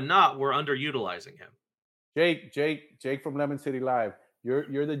reason or not, we're underutilizing him. Jake from Lemon City Live.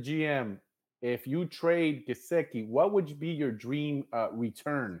 You're the GM. If you trade Gesicki, what would be your dream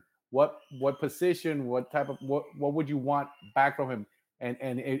return? What position? What type of what would you want back from him?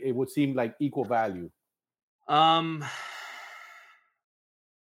 And it would seem like equal value.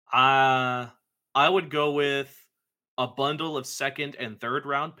 I would go with a bundle of 2nd and 3rd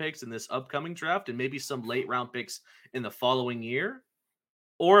round picks in this upcoming draft, and maybe some late round picks in the following year.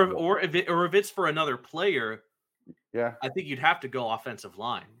 Or if it's for another player, I think you'd have to go offensive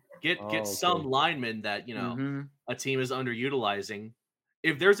line. Get some linemen that a team is underutilizing.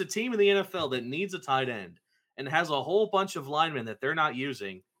 If there's a team in the NFL that needs a tight end and has a whole bunch of linemen that they're not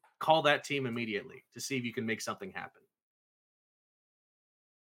using, call that team immediately to see if you can make something happen.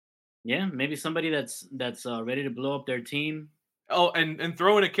 Yeah, maybe somebody that's ready to blow up their team. Oh, and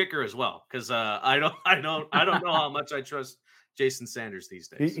throw in a kicker as well, because I don't know how much I trust Jason Sanders these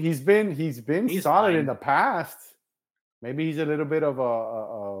days. He's been solid fine. in the past. Maybe he's a little bit of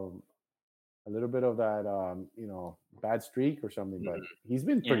a little bit of that bad streak or something, but he's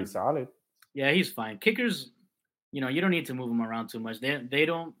been pretty solid. Yeah, he's fine. Kickers, you don't need to move them around too much.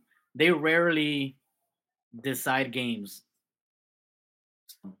 They rarely decide games.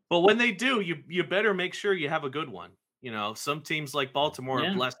 But when they do, you better make sure you have a good one. Some teams like Baltimore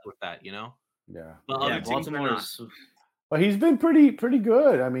are blessed with that. Yeah. But other teams are not. But he's been pretty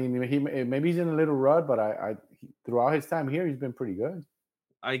good. I mean, maybe he's in a little rut, but I throughout his time here, he's been pretty good.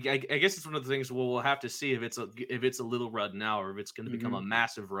 I guess it's one of the things we'll have to see if it's a little rud now, or if it's going to become a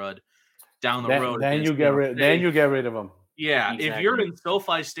massive rud down the road. Then you get rid of him. Yeah, exactly. If you're in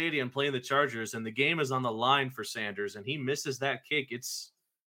SoFi Stadium playing the Chargers and the game is on the line for Sanders and he misses that kick, it's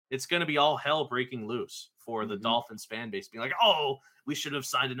going to be all hell breaking loose for the Dolphins fan base, being like, "Oh, we should have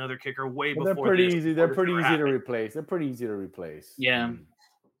signed another kicker way before." They're pretty easy. They're pretty easy to replace. They're pretty easy to replace. Yeah.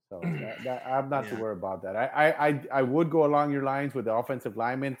 So I'm not too worried about that. I would go along your lines with the offensive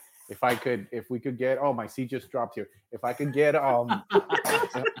linemen if we could get. Oh, my seat just dropped here. If I could get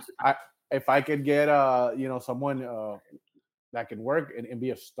someone that can work and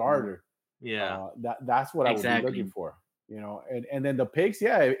be a starter. Yeah. That's what I would be looking for. And then the picks,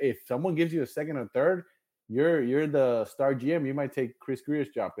 if someone gives you a second or third, you're the star GM. You might take Chris Greer's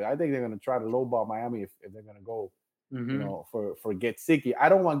job. I think they're going to try to lowball Miami if they're going to go, for Gesicki. I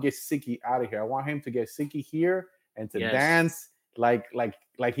don't want Gesicki out of here. I want him to get Gesicki here and to dance like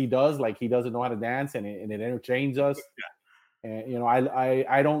he does. Like he doesn't know how to dance, and it entertains us. And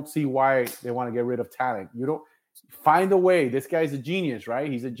I don't see why they want to get rid of talent. You don't find a way. This guy's a genius, right?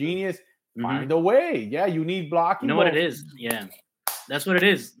 He's a genius. Find a way. Yeah, you need blocking. You know what it is? Yeah, that's what it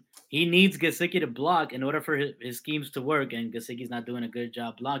is. He needs Gesicki to block in order for his schemes to work, and Gesicki's not doing a good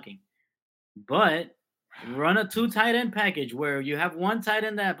job blocking. But run a 2 tight end package where you have one tight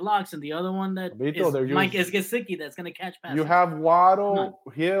end that blocks and the other one that is Gesicki that's going to catch passes. You have Waddle,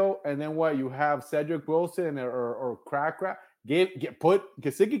 Hill, and then what? You have Cedric Wilson or Crack. Put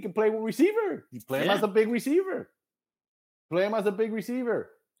Gesicki can play with receiver. You play him as a big receiver.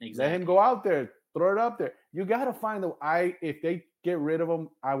 Exactly. Let him go out there, throw it up there. You got to find if they get rid of him,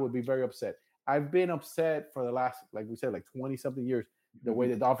 I would be very upset. I've been upset for the last, like we said, 20-something years, the way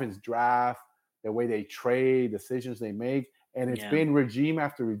the Dolphins draft, the way they trade, decisions they make. And it's been regime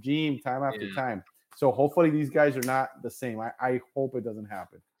after regime, time after time. So hopefully these guys are not the same. I hope it doesn't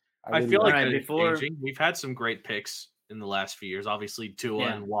happen. I feel like it's changing. We've had some great picks in the last few years. Obviously, Tua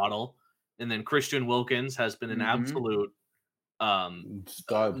and Waddle. And then Christian Wilkins has been an absolute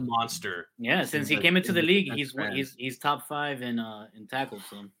monster. Yeah, since he came into the league, he's top 5 in tackles.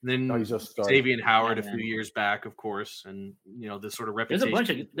 So. Then Xavier Howard a few years back, of course, and this sort of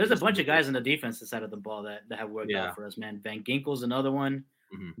reputation. There's a bunch of guys on the defensive side of the ball that have worked out for us, man. Van Ginkel's another one.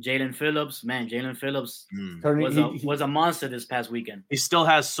 Jalen Phillips, was a monster this past weekend. He still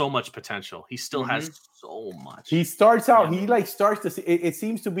has so much potential. He still has so much. He starts out. He starts to. It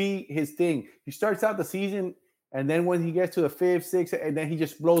seems to be his thing. He starts out the season. And then when he gets to the 5th, 6th, and then he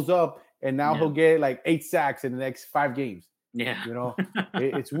just blows up, and now he'll get 8 sacks in the next 5 games. Yeah.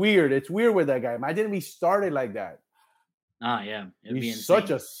 It's weird. It's weird with that guy. Imagine if he started like that. Ah, yeah. He's such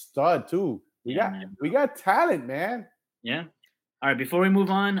a stud, too. We got talent, man. Yeah. All right, before we move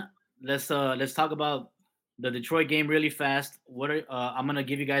on, let's talk about the Detroit game really fast. I'm going to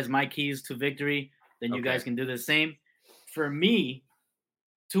give you guys my keys to victory. Then you guys can do the same. For me,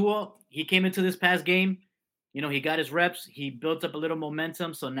 Tua, he came into this past game. He got his reps. He built up a little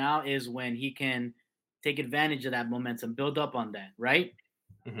momentum. So now is when he can take advantage of that momentum, build up on that, right?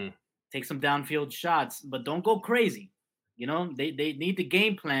 Take some downfield shots, but don't go crazy. They need the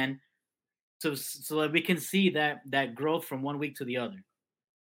game plan so that we can see that growth from one week to the other.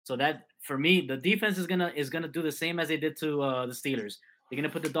 So that, for me, the defense is gonna do the same as they did to the Steelers. They're gonna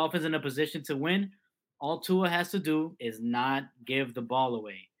put the Dolphins in a position to win. All Tua has to do is not give the ball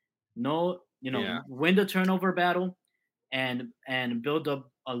away. Win the turnover battle and build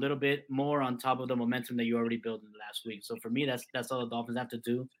up a little bit more on top of the momentum that you already built in the last week. So for me, that's all the Dolphins have to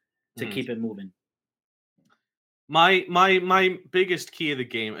do to keep it moving. My biggest key of the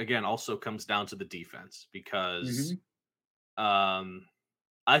game, again, also comes down to the defense because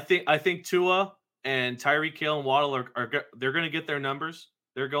I think Tua and Tyreek Hill and Waddle they're going to get their numbers.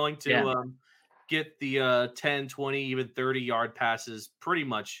 They're going to get the 10, 20, even 30-yard passes pretty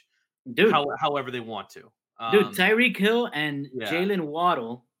much however they want to. Dude, Tyreek Hill and yeah. Jalen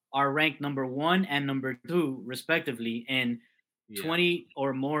Waddle are ranked number 1 and number 2, respectively, in 20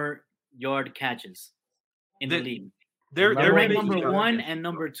 or more yard catches in the league. They're ranked number 1 and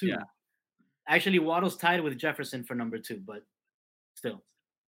number 2. Yeah. Actually, Waddle's tied with Jefferson for number 2, but still.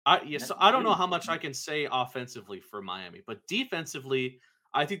 So I don't know how much I can say offensively for Miami, but defensively,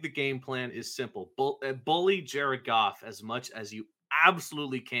 I think the game plan is simple. Bully Jared Goff as much as you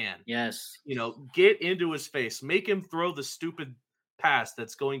absolutely can. Yes. Get into his face. Make him throw the stupid pass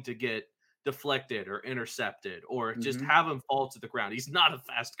that's going to get deflected or intercepted, or just have him fall to the ground. He's not a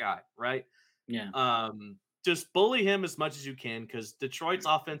fast guy, right? Yeah. Just bully him as much as you can, because Detroit's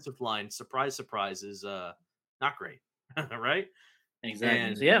offensive line, surprise, surprise, is not great, right?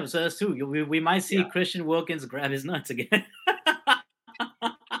 Exactly. So that's true. We might see Christian Wilkins grab his nuts again.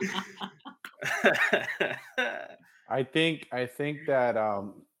 I think that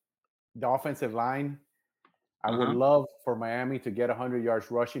the offensive line, I would love for Miami to get 100 yards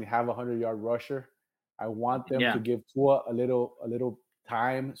rushing, have a 100-yard rusher. I want them to give Tua a little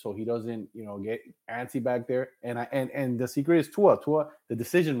time so he doesn't, get antsy back there. And the secret is Tua, the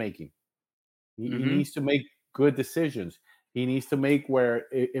decision making. He needs to make good decisions. He needs to make where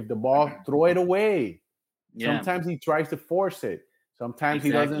if the ball, throw it away. Yeah. Sometimes he tries to force it. Sometimes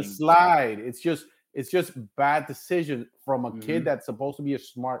he doesn't slide. It's just bad decision from a kid that's supposed to be a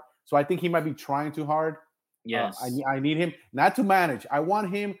smart. So I think he might be trying too hard. Yes. I need him not to manage. I want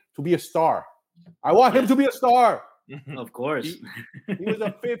him to be a star. I want him to be a star. Of course. He was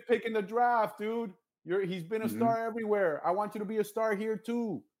a 5th pick in the draft, dude. He's been a star everywhere. I want you to be a star here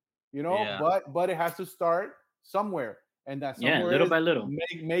too. But it has to start somewhere. And that's little by little.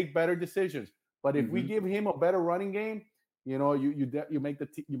 Make better decisions. But if we give him a better running game, you make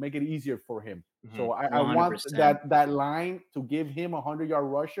it easier for him. So I want that line to give him a 100-yard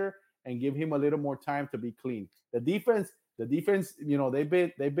rusher and give him a little more time to be clean. The defense,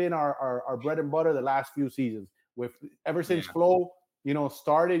 they've been our bread and butter the last few seasons. Ever since Flo,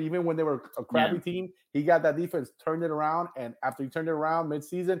 started, even when they were a crappy team, he got that defense, turned it around, and after he turned it around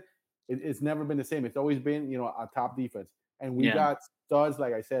mid-season, it's never been the same. It's always been, a top defense. And we got studs,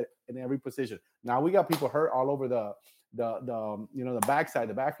 like I said, in every position. Now we got people hurt all over the backside,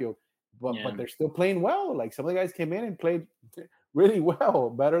 the backfield, but they're still playing well. Like some of the guys came in and played really well,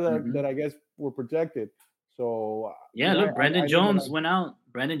 better than I guess were projected. So look, Brandon Jones went out.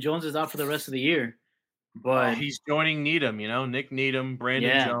 Brandon Jones is out for the rest of the year. But he's joining Needham, Nick Needham,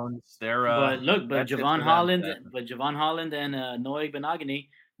 Brandon Jones. They're but Javon Holland and Noah Benogany,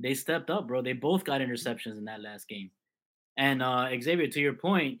 they stepped up, bro. They both got interceptions in that last game. And Xavier, to your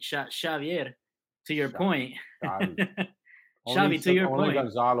point, Xavier, to your point, Xavi, to your point. Only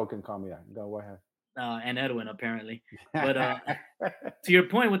Gonzalo can call me that. Go ahead. And Edwin, apparently. But to your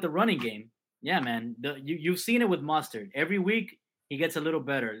point with the running game, man, you've seen it with Mustard. Every week, he gets a little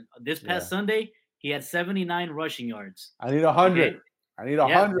better. This past Sunday, he had 79 rushing yards. I need 100. Okay? I need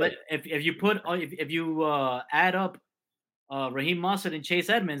 100. But if you add up Raheem Mostert and Chase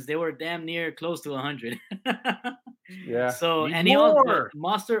Edmonds, they were damn near close to 100. Yeah. So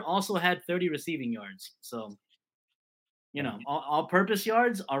Mostert also had 30 receiving yards. So all-purpose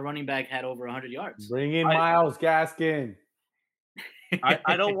yards, our running back had over 100 yards. Bring in Myles Gaskin.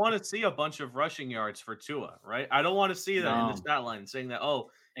 I don't want to see a bunch of rushing yards for Tua, right? I don't want to see that in the stat line saying that,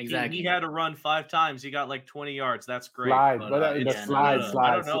 exactly. He had to run 5 times. He got like 20 yards. That's great. Slide. Slide.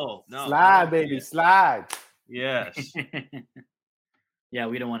 I don't know. No. Slide, baby. Slide. Yes. Yeah,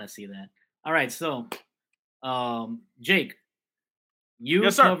 we don't want to see that. All right. So, Jake, you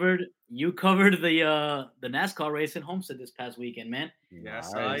covered the NASCAR race in Homestead this past weekend, man.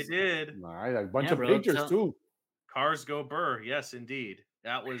 Yes, I did. Nice. A bunch of pictures too. Cars go burr. Yes, indeed.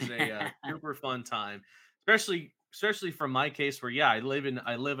 That was a super fun time, especially from my case where I live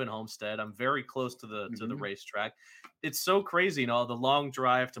in Homestead. I'm very close to the racetrack. It's so crazy, the long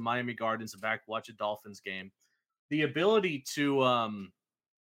drive to Miami Gardens and back to watch a Dolphins game. The ability to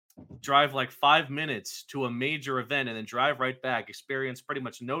drive like 5 minutes to a major event and then drive right back, experience pretty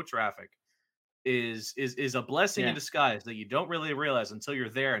much no traffic, is a blessing in disguise that you don't really realize until you're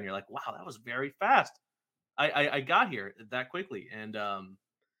there and you're like, wow, that was very fast. I got here that quickly. And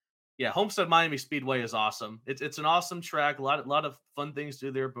Homestead Miami Speedway is awesome. It's an awesome track. A lot of fun things to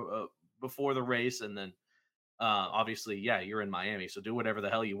do there before the race, and then obviously, you're in Miami, so do whatever the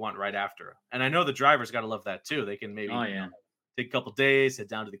hell you want right after. And I know the drivers got to love that too. They can maybe take a couple days, head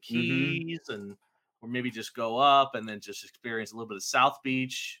down to the Keys, or maybe just go up and then just experience a little bit of South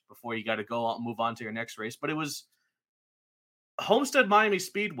Beach before you got to go out and move on to your next race. But it was Homestead Miami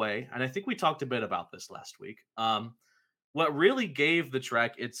Speedway, and I think we talked a bit about this last week. What really gave the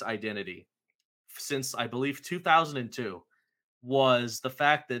track its identity since I believe 2002 was the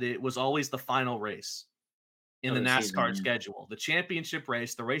fact that it was always the final race in the NASCAR schedule. The championship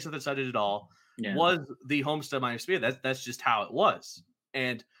race, the race that decided it all, was the Homestead Miami Speedway. That's just how it was.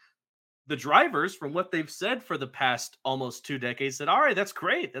 And the drivers, from what they've said for the past almost 2 decades, said, all right, that's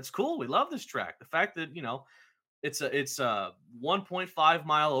great. That's cool. We love this track. The fact that, it's a 1.5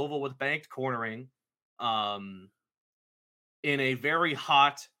 mile oval with banked cornering, in a very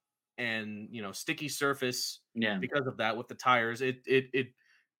hot and sticky surface. Because of that, with the tires, it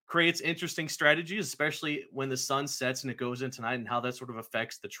creates interesting strategies, especially when the sun sets and it goes into night, and how that sort of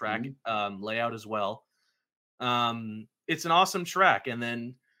affects the track layout as well. It's an awesome track. And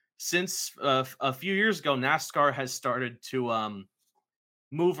then since a few years ago, NASCAR has started to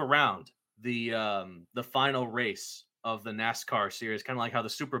move around the final race of the NASCAR series, kind of like how the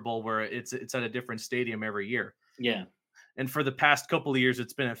Super Bowl, where it's at a different stadium every year. And for the past couple of years,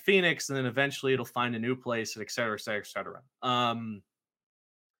 it's been at Phoenix, and then eventually it'll find a new place, and et cetera, et cetera, et cetera.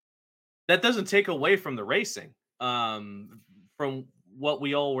 That doesn't take away from the racing. From what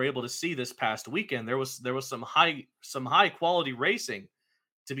we all were able to see this past weekend, there was some high quality racing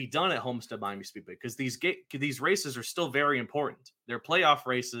to be done at Homestead Miami Speedway, because these races are still very important. They're playoff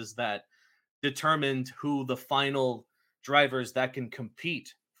races that determined who the final drivers that can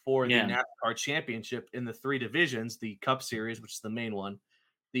compete for the NASCAR championship in the 3 divisions: the Cup Series, which is the main one,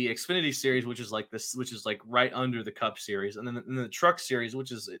 the Xfinity Series, which is like right under the Cup Series, and then the Truck Series,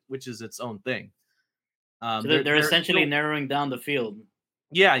 which is its own thing. So they're essentially narrowing down the field.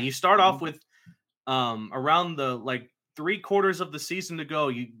 Yeah, you start off with around the 3/4 of the season to go.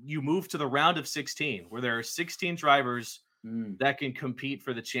 You move to the round of 16, where there are 16 drivers that can compete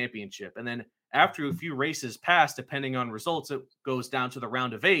for the championship, and then after a few races pass, depending on results, it goes down to the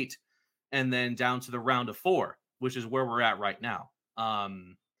round of 8, and then down to the round of 4, which is where we're at right now.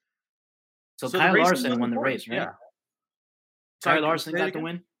 So Kyle Larson won the race, right? Yeah. Kyle Larson got the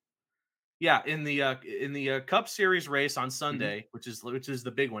win. Yeah, in the Cup Series race on Sunday, which is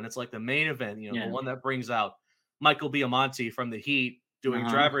the big one. It's like the main event, the one that brings out Michael Biamonte from the Heat doing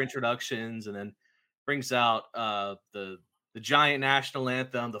driver introductions, and then brings out the giant national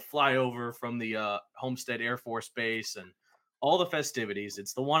anthem, the flyover from the Homestead Air Force Base, and all the festivities.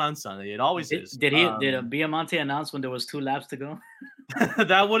 It's the one on Sunday. It always is. Did Biamonte announce when there was 2 laps to go?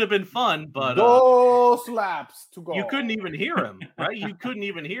 That would have been fun, but those laps to go. You couldn't even hear him, right? You couldn't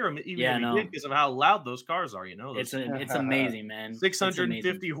even hear him, because of how loud those cars are. It's amazing, man.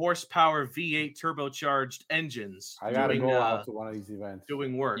 650 horsepower V8 turbocharged engines. I gotta go out to one of these events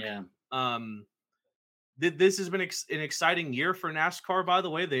doing work. Yeah. This has been an exciting year for NASCAR, by the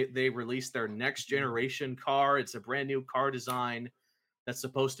way. They released their next generation car. It's a brand new car design that's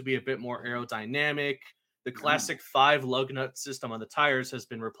supposed to be a bit more aerodynamic. The classic 5 lug nut system on the tires has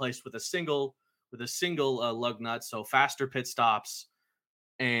been replaced with a single lug nut, so faster pit stops.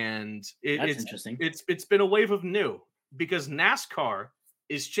 And that's interesting. It's been a wave of new, because NASCAR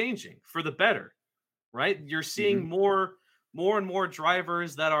is changing for the better, right? You're seeing more and more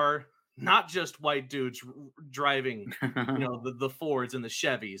drivers that are not just white dudes driving, the Fords and the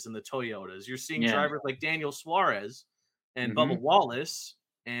Chevys and the Toyotas. You're seeing drivers like Daniel Suarez and Bubba Wallace,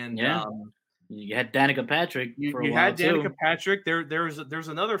 and you had Danica Patrick. You had Danica Patrick. There's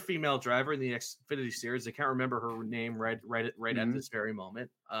another female driver in the Xfinity Series. I can't remember her name right at this very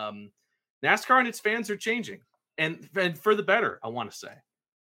moment. NASCAR and its fans are changing, and for the better, I want to say.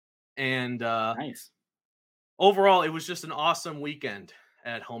 And nice. Overall, it was just an awesome weekend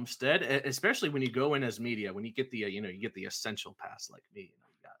at Homestead, especially when you go in as media. When you get the you get the essential pass like me.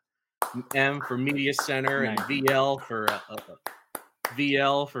 You got M for Media Center and VL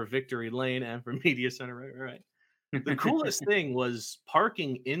for Victory Lane, and for Media Center. Right. The coolest thing was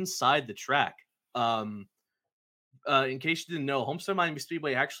parking inside the track. In case you didn't know, Homestead Miami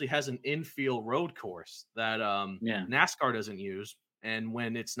Speedway actually has an infield road course that NASCAR doesn't use, and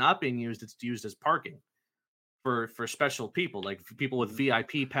when it's not being used, it's used as parking for special people, like for people with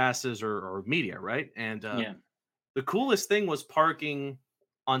VIP passes or media, right? And the coolest thing was parking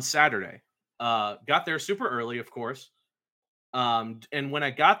on Saturday. Got there super early, of course. And when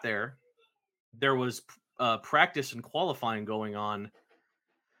I got there was practice and qualifying going on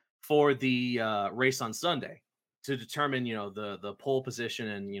for the race on Sunday to determine, the pole position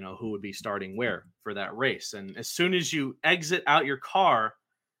and, who would be starting where for that race. And as soon as you exit out your car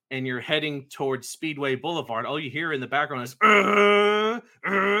and you're heading towards Speedway Boulevard, all you hear in the background is,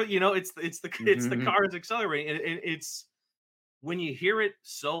 it's the cars accelerating. And it's when you hear it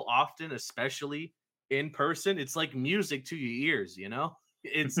so often, especially in person, it's like music to your ears,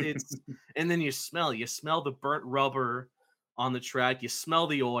 It's and then you smell the burnt rubber on the track. You smell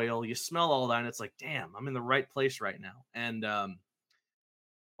the oil, you smell all that, and it's like, damn, I'm in the right place right now. And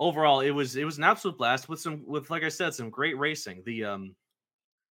overall, it was an absolute blast with like I said, some great racing. The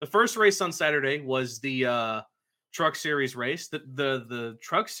first race on Saturday was the Truck Series race. The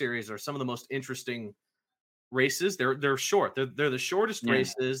Truck Series are some of the most interesting races. They're short. They're the shortest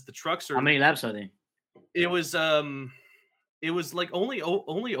races. The trucks are. How many laps are they? It was like only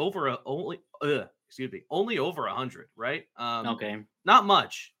over 100, right? Okay. Not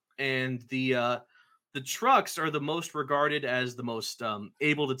much. And the trucks are the most regarded as the most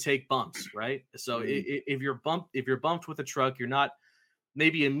able to take bumps, right? So if you're bumped with a truck, you're not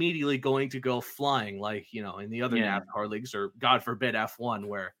maybe immediately going to go flying like, in the other NASCAR leagues, or God forbid F1,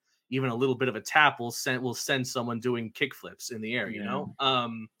 where even a little bit of a tap will send someone doing kickflips in the air,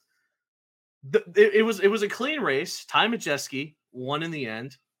 it was a clean race. Ty Majeski won in the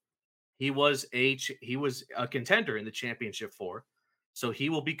end. He was a contender in the championship 4. So he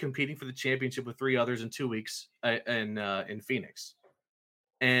will be competing for the championship with 3 others in 2 weeks in Phoenix.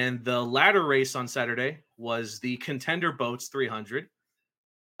 And the ladder race on Saturday was the Contender Boats 300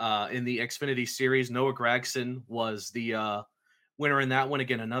 in the Xfinity Series. Noah Gragson was the winner in that one.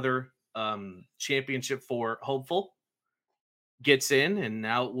 Again, another championship for hopeful. Gets in, and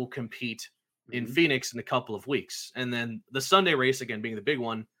now will compete in Phoenix in a couple of weeks. And then the Sunday race, again being the big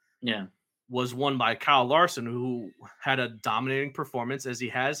one, was won by Kyle Larson, who had a dominating performance, as he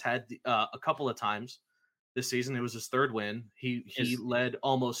has had a couple of times this season. It was his 3rd win. He led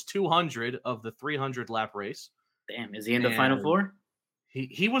almost 200 of the 300 lap race. Damn, is he in the Final Four?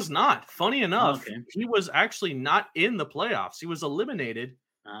 He was not. Funny enough, he was actually not in the playoffs. He was eliminated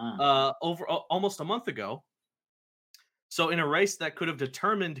over almost a month ago. So in a race that could have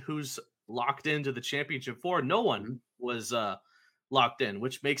determined who's locked into the championship 4, no one was locked in,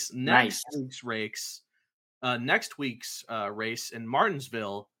 which makes next week's race in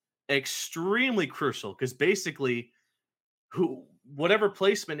Martinsville extremely crucial, because basically whatever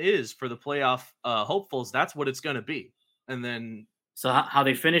placement is for the playoff hopefuls, that's what it's going to be. And then so how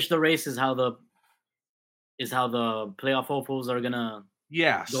they finish the race is how the playoff hopefuls are gonna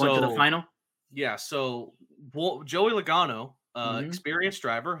go into the final. Yeah, so Joey Logano, experienced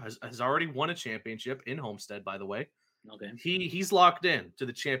driver, has already won a championship in Homestead, by the way. Okay. He's locked in to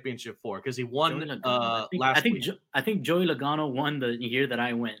the championship 4 because he won last week. I think Joey Logano won the year that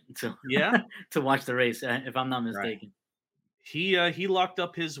I went to to watch the race, if I'm not mistaken. Right. He locked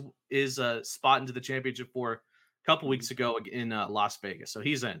up his spot into the championship 4 a couple weeks ago in Las Vegas, so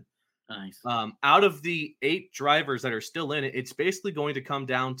he's in. Nice. Out of the 8 drivers that are still in it, it's basically going to come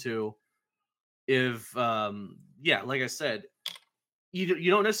down to if like I said,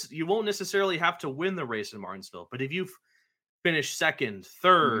 you won't necessarily have to win the race in Martinsville, but if you finish 2nd,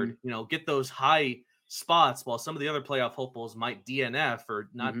 3rd, get those high spots while some of the other playoff hopefuls might DNF or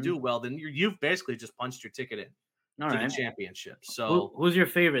not do well, then you've basically just punched your ticket in to the championship. So who's your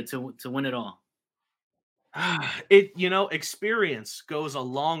favorite to win it all? Experience goes a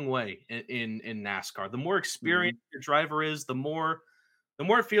long way in NASCAR. The more experienced your driver is, the more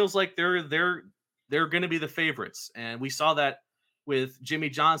it feels like they're going to be the favorites. And we saw that with Jimmy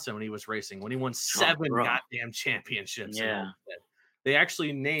Johnson when he was racing, when he won 7 goddamn championships. Yeah. They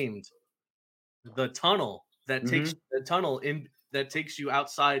actually named the tunnel that takes that takes you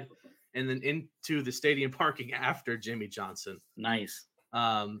outside and then into the stadium parking after Jimmy Johnson. Nice.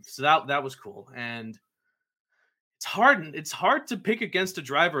 So that was cool. And it's hard to pick against a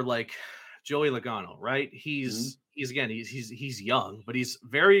driver like Joey Logano, right? He's young, but he's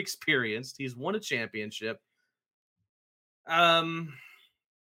very experienced. He's won a championship.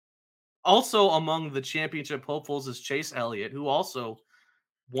 Also among the championship hopefuls is Chase Elliott, who also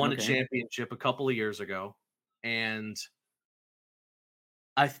won a championship a couple of years ago. And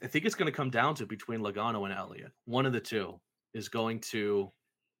I think it's going to come down to between Logano and Elliott. One of the two is going to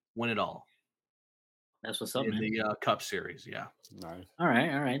win it all. That's what's up in the Cup Series. Yeah. Nice. All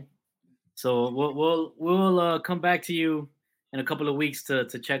right. So we'll come back to you in a couple of weeks to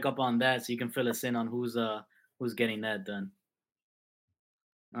check up on that, so you can fill us in on who's getting that done.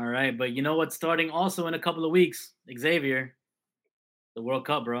 All right, but you know what's starting also in a couple of weeks, Xavier, the World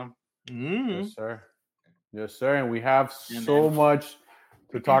Cup, bro. Yes, sir. Yes, sir. And we have so much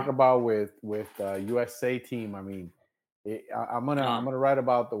to talk about with USA team. I mean, I'm gonna write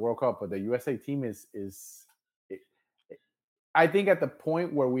about the World Cup, but the USA team is I think at the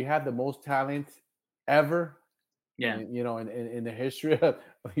point where we have the most talent ever. Yeah. In the history of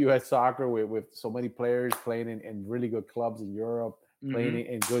U.S. soccer, with so many players playing in really good clubs in Europe, playing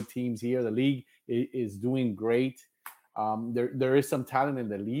in good teams here. The league is doing great. There is some talent in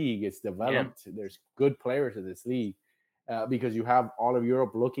the league. It's developed. Yeah. There's good players in this league. because you have all of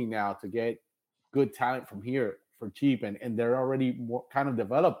Europe looking now to get good talent from here for cheap, and they're already kind of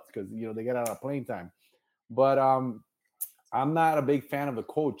developed because they get out of playing time. But I'm not a big fan of the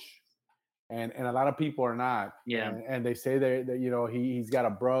coach, and a lot of people are not. Yeah. And they say that he's got a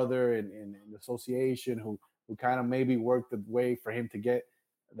brother in the association who kind of maybe worked the way for him to get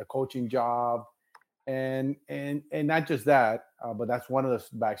the coaching job, and not just that, but that's one of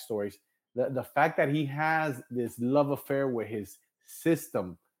the backstories. The fact that he has this love affair with his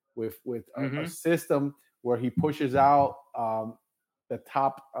system, with a system where he pushes out the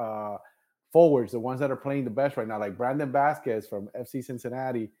top forwards, the ones that are playing the best right now, like Brandon Vasquez from FC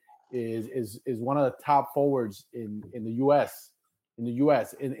Cincinnati is one of the top forwards in the U.S.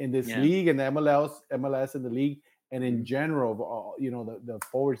 in this league, in the MLS in the league, and in general, the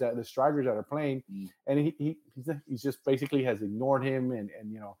forwards, the strikers that are playing, and he's just basically has ignored him and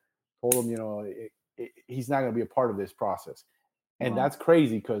told him he's not going to be a part of this process, and that's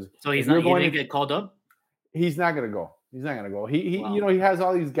crazy because he didn't get called up. He's not going to go. He's not going to go. He he has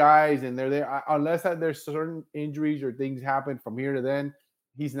all these guys and they're there unless there's certain injuries or things happen from here to then.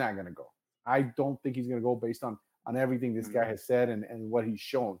 He's not going to go. I don't think he's going to go based on everything this guy has said and what he's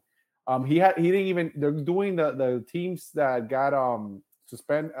shown. He didn't even. They're doing the teams that got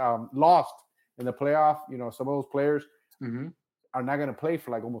lost in the playoff. Some of those players are not going to play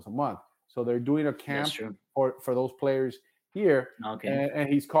for like almost a month. So they're doing a camp for those players here. Okay. And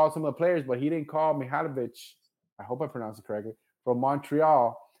he's called some of the players, but he didn't call Mihailovic. I hope I pronounced it correctly. From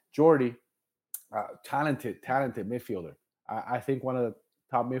Montreal, Jordy, talented midfielder. I think one of the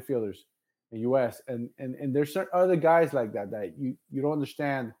top midfielders in the U.S. And there's certain other guys like that you don't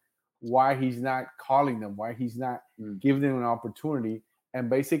understand why he's not calling them, why he's not giving them an opportunity. And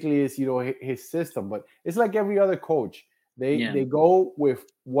basically, it's his system. But it's like every other coach. They go with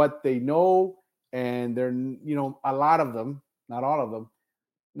what they know, and they're a lot of them, not all of them,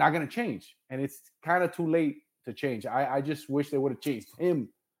 not going to change. And it's kind of too late to change. I just wish they would have changed him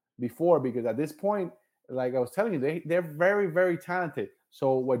before, because at this point, like I was telling you, they're very, very talented.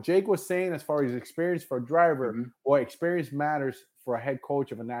 So what Jake was saying as far as experience for a driver, or experience matters for a head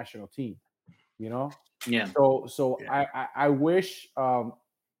coach of a national team, Yeah. So I wish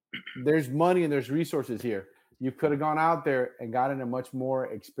there's money and there's resources here. You could have gone out there and gotten a much more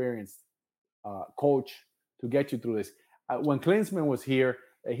experienced coach to get you through this. When Klinsmann was here,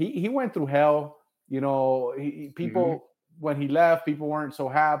 he went through hell. People when he left, people weren't so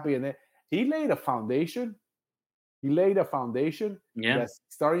happy, and then he laid a foundation. That's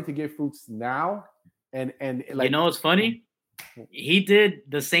starting to give fruits now. And like, it's funny. He did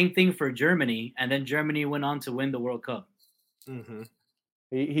the same thing for Germany, and then Germany went on to win the World Cup.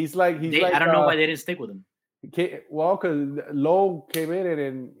 He's like I don't know why they didn't stick with him. Well, because Lowe came in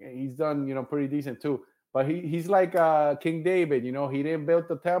and he's done pretty decent too. But he's like King David, he didn't build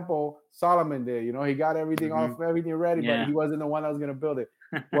the temple. Solomon did, he got everything everything ready, but he wasn't the one that was going to build it.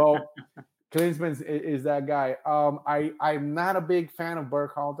 Well, Klinsmann is that guy. I'm not a big fan of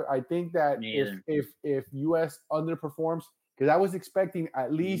Berhalter. I think that if US underperforms, because I was expecting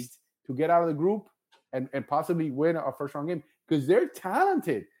at least to get out of the group and possibly win a first round game, because they're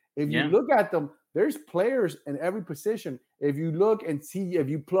talented. If you look at them, there's players in every position. If you look and see, if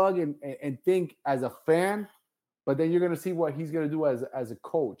you plug in and think as a fan, but then you're going to see what he's going to do as a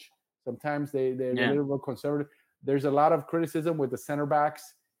coach. Sometimes they're a little bit conservative. There's a lot of criticism with the center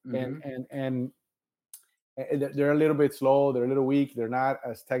backs, and they're a little bit slow. They're a little weak. They're not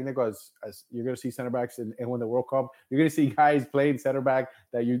as technical as you're going to see center backs and win the World Cup. You're going to see guys playing center back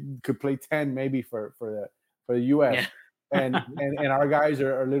that you could play 10 maybe for the U.S. and our guys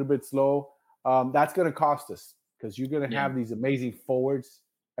are a little bit slow. That's going to cost us, because you're going to have these amazing forwards.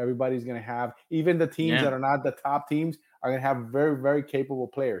 Everybody's going to have, even the teams that are not the top teams are going to have very, very capable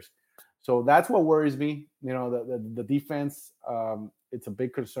players. So that's what worries me. The defense, it's a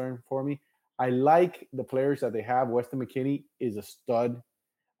big concern for me. I like the players that they have. Weston McKennie is a stud.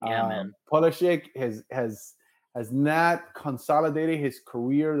 Man. Pulisic has not consolidated his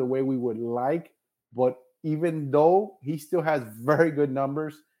career the way we would like, but even though he still has very good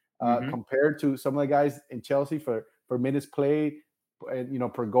numbers compared to some of the guys in Chelsea for minutes played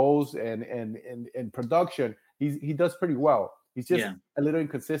and per goals and production, he does pretty well. He's just a little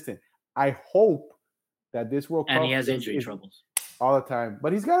inconsistent. I hope that this World Cup, and he has injury troubles all the time,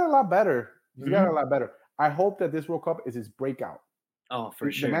 but he's got a lot better. I hope that this World Cup is his breakout. Oh,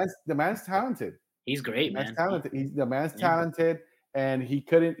 for sure. The man's talented. He's great, man. The man's talented, and he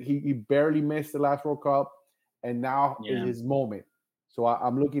barely missed the last World Cup, and now is his moment. So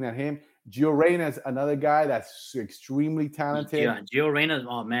I'm looking at him. Gio Reyna is another guy that's extremely talented. Yeah, Gio Reyna.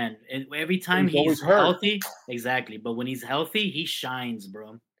 Oh man, and every time he's healthy, exactly. But when he's healthy, he shines,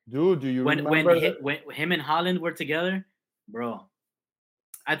 bro. Dude, do you remember when him and Haaland were together, bro?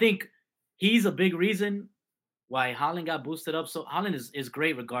 I think he's a big reason why Haaland got boosted up. So Haaland is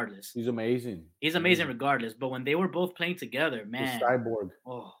great regardless. He's amazing. He's amazing regardless. But when they were both playing together, man, the cyborg.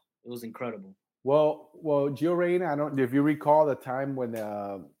 Oh, it was incredible. Well, Gio Reyna, I don't. If you recall the time when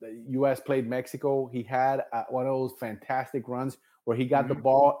the U.S. played Mexico, he had one of those fantastic runs where he got the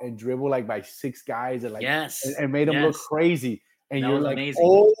ball and dribbled like by 6 guys and and made them look crazy. And you're like, amazing.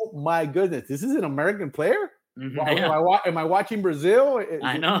 Oh my goodness, this is an American player. Am I watching Brazil?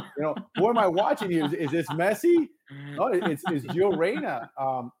 I know. Who am I watching here? Is this Messi? No, it's Gio Reyna.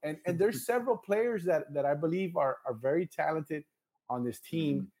 And there's several players that I believe are very talented on this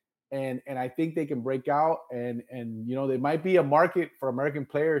team. And I think they can break out, and there might be a market for American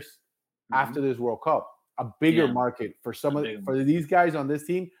players after this World Cup, a bigger market for for these guys on this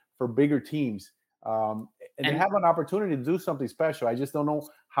team, for bigger teams, and they have an opportunity to do something special. I just don't know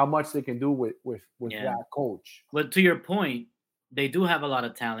how much they can do with that coach. But to your point, they do have a lot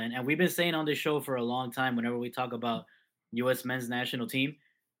of talent, and we've been saying on this show for a long time. Whenever we talk about U.S. men's national team,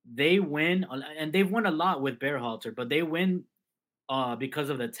 they win, and they've won a lot with Berhalter, but they win. Because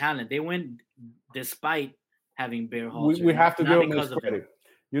of the talent, they win despite having Berhalter. We have to give him his credit.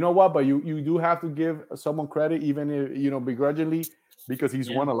 You know what? But you do have to give someone credit, even if, begrudgingly, because he's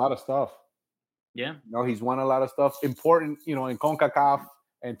won a lot of stuff. Yeah, he's won a lot of stuff important. In CONCACAF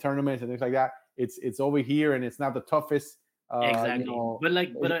and tournaments and things like that. It's over here, and it's not the toughest. Exactly.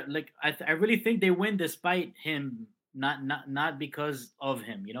 I really think they win despite him, not because of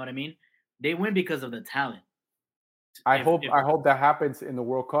him. You know what I mean? They win because of the talent. I hope that happens in the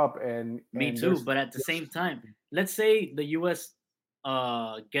World Cup, and me too. But at the same time, let's say the U.S.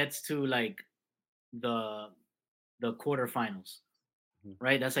 Gets to like the quarterfinals,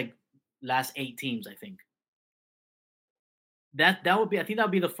 right? That's like last 8 teams, I think. That would be, I think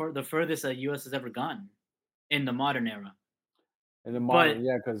that would be the furthest the U.S. has ever gone in the modern era. In the modern,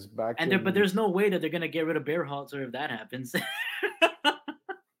 because back but there's no way that they're gonna get rid of Berhalter if that happens.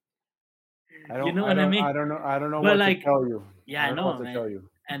 I don't know what to tell you. Yeah, I know, man. Tell you.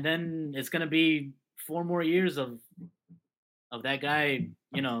 And then it's gonna be 4 more years of that guy,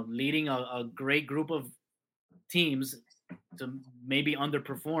 leading a great group of teams to maybe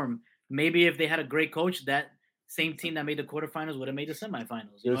underperform. Maybe if they had a great coach, that same team that made the quarterfinals would have made the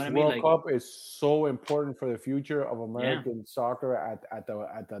semifinals. You know what I mean? World Cup is so important for the future of American soccer at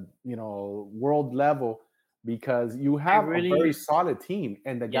the world level. Because you have a very solid team,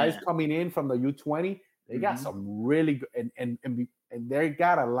 and the guys coming in from the U20, they got some really good, and they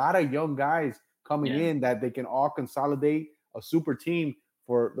got a lot of young guys coming in that they can all consolidate a super team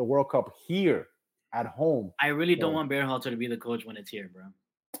for the World Cup here at home. I really don't want Berhalter to be the coach when it's here, bro.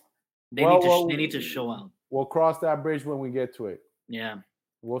 They need to show out. We'll cross that bridge when we get to it. Yeah.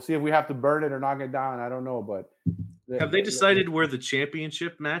 We'll see if we have to burn it or knock it down. I don't know, but have they decided where the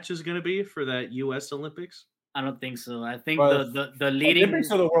championship match is going to be for that U.S. Olympics? I don't think so. I think the leading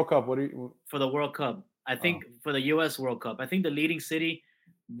Olympics or the World Cup. For the World Cup? I think for the U.S. World Cup. I think the leading city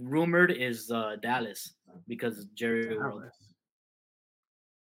rumored is Dallas because Jerry World.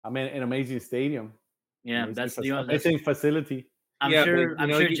 I mean, an amazing stadium. Yeah, that's the amazing facility. I'm sure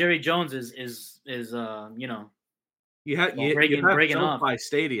Jerry Jones is You have SoFi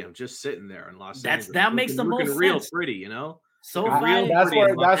Stadium just sitting there in Los Angeles. That makes the most sense. Real pretty, SoFi. That's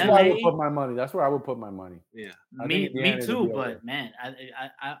where I would put my money. That's where I would put my money. Yeah, me too. But man,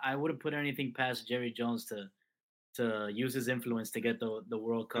 I wouldn't put anything past Jerry Jones to use his influence to get the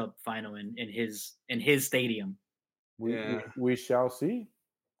World Cup final in his stadium. We shall see.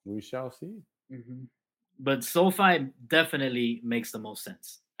 We shall see. Mm-hmm. But SoFi definitely makes the most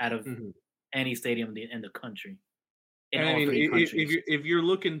sense out of any stadium in the country. If you're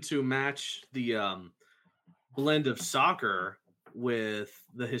looking to match the blend of soccer with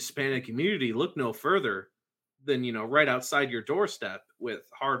the Hispanic community, look no further than right outside your doorstep with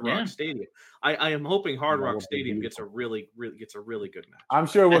Hard Rock Stadium. I am hoping Hard Rock Stadium gets a really good match. I'm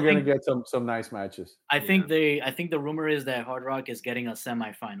sure we're going to get some nice matches. I think the rumor is that Hard Rock is getting a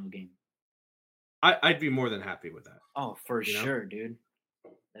semifinal game. I'd be more than happy with that. Oh, for sure, dude.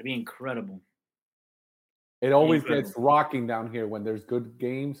 That'd be incredible. It always gets rocking down here when there's good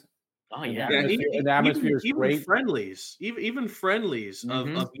games. Oh yeah, the atmosphere is great. Friendlies, even friendlies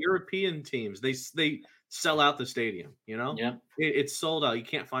of European teams, they sell out the stadium. Yeah, it's sold out. You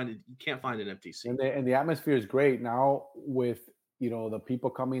can't find it. You can't find an empty seat. And the atmosphere is great now with the people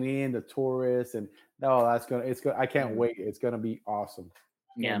coming in, the tourists, and that's gonna. It's good. I can't wait. It's gonna be awesome.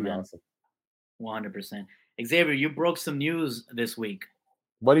 Yeah, That'd be man. awesome. 100%. Xavier, you broke some news this week.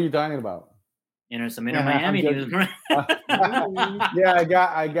 What are you talking about? Some Inter Miami news, right?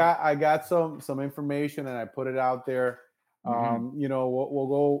 Yeah, I got some information and I put it out there. You know, we'll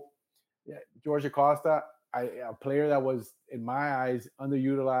go. Yeah, George Acosta, a player that was in my eyes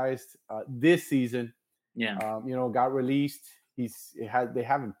underutilized this season. Yeah. You know, got released. They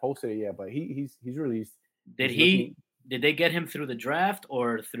haven't posted it yet, but he's released. Did they get him through the draft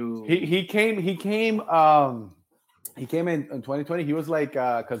or through? He came in 2020. He was like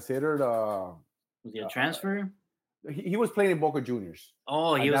considered. Was he a transfer? He was playing in Boca Juniors.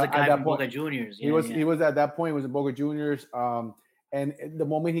 Oh, he was a guy from Boca Juniors. Yeah, he was at that point. He was in Boca Juniors. And the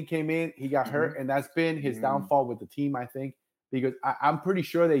moment he came in, he got hurt, and that's been his downfall with the team, I think, because I'm pretty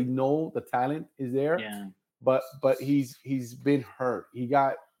sure they know the talent is there. Yeah. But he's been hurt.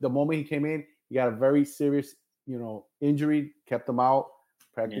 The moment he came in, he got a very serious, injury, kept him out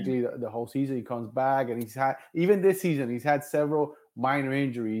practically the whole season. He comes back, and even this season, he's had several minor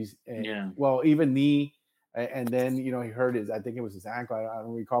injuries. And, well, even knee, and then he hurt I think it was his ankle. I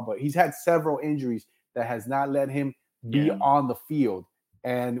don't recall, but he's had several injuries that has not let him be on the field.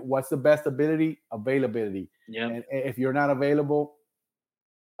 And what's the best ability? Availability. Yeah. And if you're not available,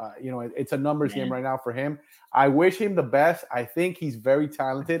 it's a numbers game right now for him. I wish him the best. I think he's very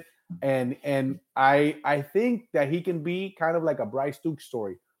talented, and I think that he can be kind of like a Bryce Duke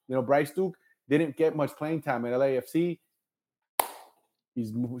story. Bryce Duke didn't get much playing time at LAFC.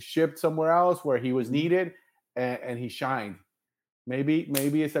 He's shipped somewhere else where he was needed, and he shined. Maybe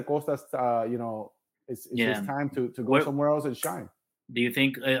it's Acosta's, it's his time to go somewhere else and shine. Do you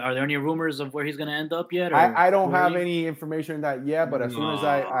think are there any rumors of where he's going to end up yet? I don't have any information on that yet, but as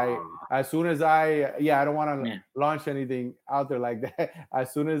soon as I don't want to launch anything out there like that.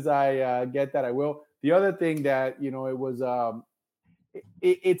 As soon as I get that, I will. The other thing that it was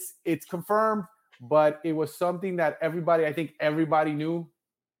it's confirmed, but it was something that I think everybody knew.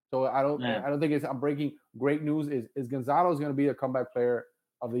 So I don't think I'm breaking great news. Is Gonzalo is going to be the comeback player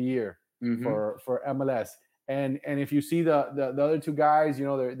of the year for MLS. And if you see the other two guys,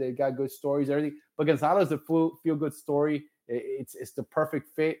 they got good stories, everything. But Gonzalo is a feel good story. It's the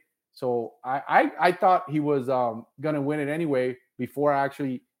perfect fit. So I thought he was gonna win it anyway before I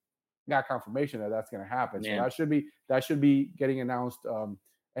actually got confirmation that that's gonna happen. So that should be getting announced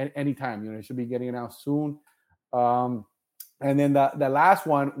anytime. It should be getting announced soon. And then the last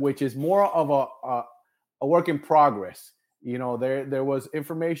one, which is more of a work in progress. There was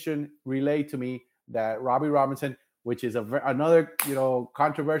information relayed to me that Robbie Robinson, which is another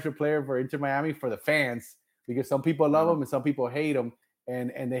controversial player for Inter Miami for the fans, because some people love him and some people hate him,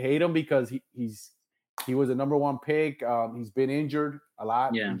 and they hate him because he was a number one pick. He's been injured a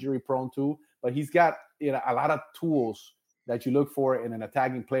lot, injury prone too, but he's got a lot of tools that you look for in an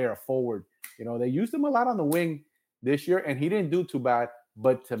attacking player, a forward. They used him a lot on the wing this year, and he didn't do too bad.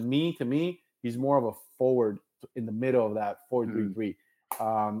 But to me, he's more of a forward in the middle of that 4-3-3.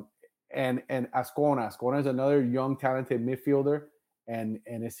 And Ascona is another young, talented midfielder, and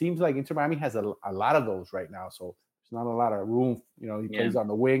it seems like Inter Miami has a lot of those right now. So there's not a lot of room. He plays on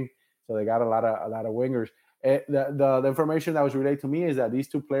the wing, so they got a lot of wingers. The information that was relayed to me is that these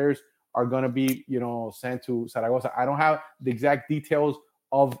two players are going to be sent to Zaragoza. I don't have the exact details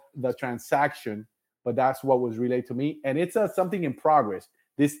of the transaction, but that's what was relayed to me, and it's something in progress.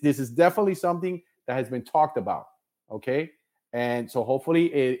 This is definitely something that has been talked about. Okay. And so hopefully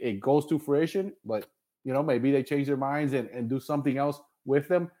it goes to fruition, but maybe they change their minds and do something else with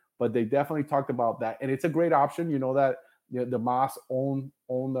them. But they definitely talked about that, and it's a great option. That the Mas own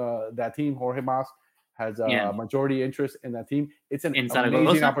that team. Jorge Mas has a majority interest in that team. It's an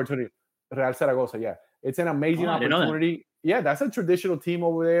amazing opportunity. Real Zaragoza, yeah, it's an amazing opportunity. Yeah, that's a traditional team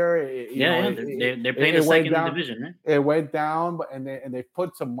over there. They're playing the second division, right? It went down, but and they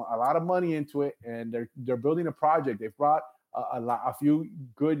put a lot of money into it, and they're building a project. They've brought a few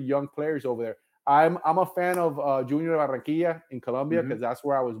good young players over there. I'm a fan of Junior Barranquilla in Colombia because that's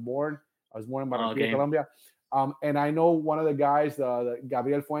where I was born. I was born in Barranquilla, Colombia. And I know one of the guys, the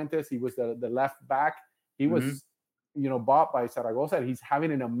Gabriel Fuentes. He was the left back. He was, bought by Zaragoza. And he's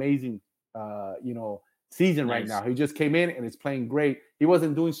having an amazing, season right now. He just came in and is playing great. He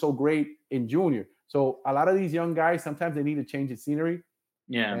wasn't doing so great in junior. So a lot of these young guys, sometimes they need to change the scenery.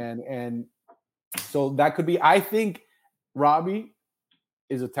 Yeah. And so that could be. I think Robbie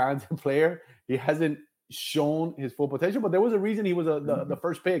is a talented player. He hasn't shown his full potential, but there was a reason he was the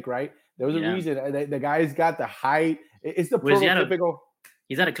first pick, right? There was a reason. The guy's got the height. It's the prototypical.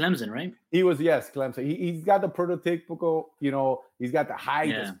 He's out of Clemson, right? He was, Clemson. He's got the prototypical, he's got the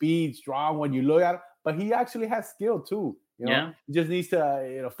height, the speed, strong when you look at him, but he actually has skill too. He just needs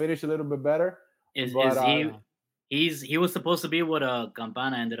to finish a little bit better. Is he was supposed to be what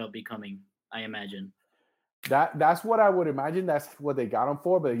Campana ended up becoming, I imagine. That's what I would imagine. That's what they got him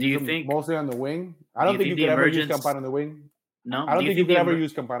for. But do you think mostly on the wing? I don't think you could ever use Campana on the wing. No, I don't think you could ever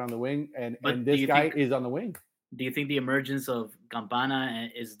use Campana on the wing. And this guy is on the wing. Do you think the emergence of Campana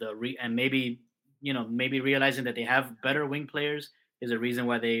is and maybe realizing that they have better wing players is a reason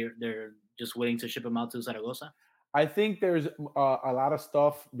why they're just willing to ship him out to Zaragoza? I think there's a lot of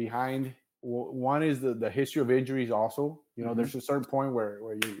stuff behind. One is the history of injuries. Also, there's a certain point where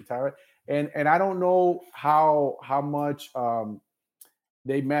you tire it, and I don't know how much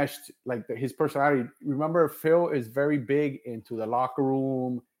they meshed like his personality. Remember, Phil is very big into the locker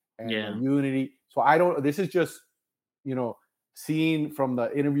room and unity. So I don't. This is just seeing from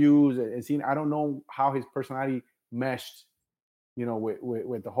the interviews and seeing. I don't know how his personality meshed,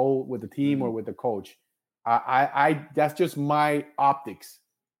 with the team or with the coach. I that's just my optics.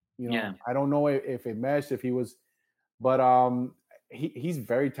 I don't know if it meshed, if he was, but he's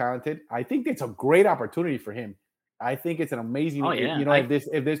very talented. I think it's a great opportunity for him. I think it's an amazing.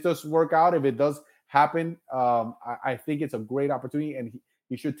 If this does work out, if it does happen, I think it's a great opportunity, and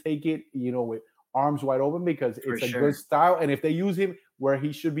he should take it, with arms wide open, because it's a good style. And if they use him where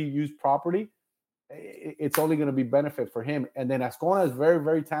he should be used properly, it's only going to be benefit for him. And then Azcona is very,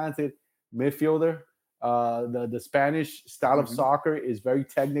 very talented midfielder. The Spanish style of soccer is very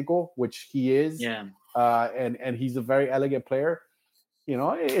technical, which he is. Yeah. And he's a very elegant player.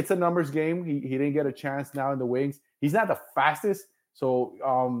 It's a numbers game. He didn't get a chance now in the wings. He's not the fastest.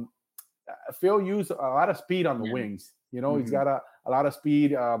 So Phil used a lot of speed on the wings. He's got a lot of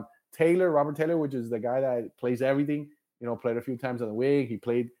speed. Robert Taylor, which is the guy that plays everything, played a few times on the wing. He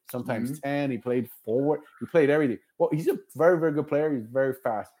played sometimes 10. He played forward. He played everything. Well, he's a very, very good player. He's very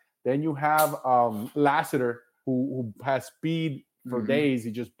fast. Then you have Lassiter, who has speed for days.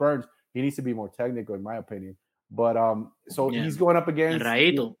 He just burns. He needs to be more technical, in my opinion. But he's going up against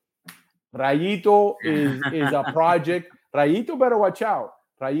Rayito. Rayito is a project. Rayito better watch out.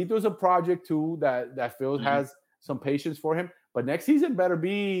 Rayito is a project too that Phil has some patience for him. But next season better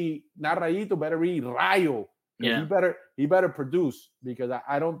be not Rayito, better be Rayo. Yeah. He better produce, because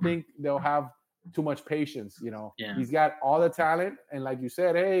I don't think they'll have too much patience. He's got all the talent, and like you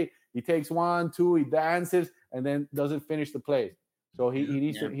said, hey, he takes 1, 2, he dances, and then doesn't finish the play. So he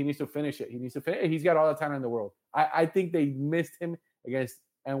needs to finish it. He needs to finish. He's got all the talent in the world. I think they missed him against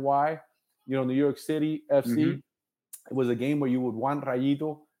NY, New York City FC. It was a game where you would want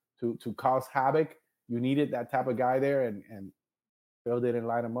Rayito to cause havoc. You needed that type of guy there, and Phil didn't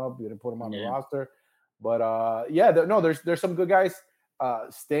line him up. Didn't put him on the roster. But there's some good guys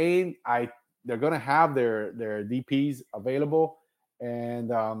staying. They're gonna have their DPs available, and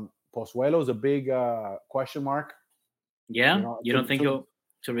Pozuelo is a big question mark. Yeah, you don't think he'll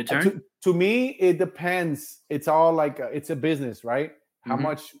to return? To me, it depends. It's all like it's a business, right? How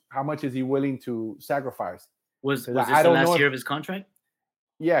much is he willing to sacrifice? Was this the last year of his contract?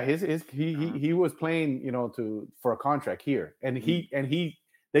 Yeah, he was playing, for a contract here, and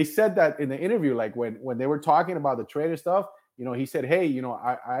they said that in the interview, like when they were talking about the trade and stuff, he said, hey,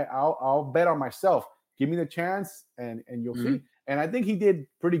 I'll bet on myself. Give me the chance, and you'll see. And I think he did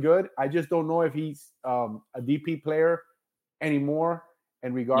pretty good. I just don't know if he's a DP player anymore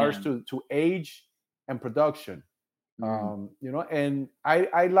in regards to age and production. And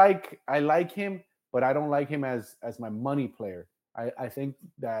I like him, but I don't like him as my money player. I think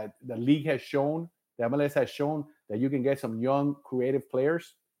that the league has shown, the MLS has shown that you can get some young creative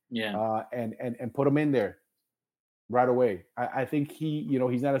players, and put them in there right away. I think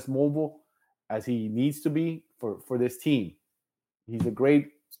he's not as mobile as he needs to be for this team. He's a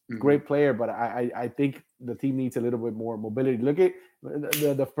great player, but I think the team needs a little bit more mobility. Look at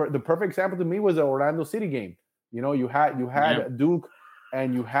the perfect example to me was the Orlando City game. You had Duke,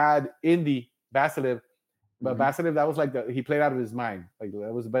 and you had Indy Basilev. But Basilev, that was like he played out of his mind. Like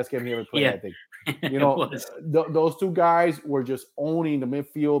that was the best game he ever played. I think. Those two guys were just owning the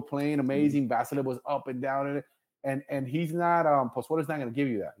midfield, playing amazing. Basilev was up and down in it, and he's not. Pozuelo's not going to give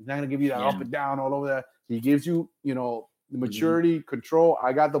you that. He's not going to give you that up and down all over that. He gives you, the maturity, control.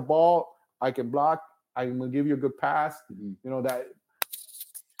 I got the ball. I can block. I'm going to give you a good pass. That.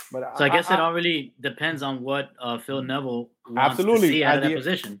 But so I guess it all really depends on what Phil Neville wants to see out of that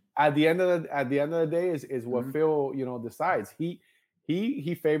position. At the end of the day is what Phil decides. He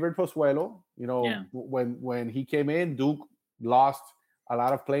favored Pozuelo. When he came in, Duke lost a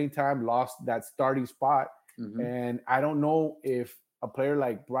lot of playing time, lost that starting spot, and I don't know if a player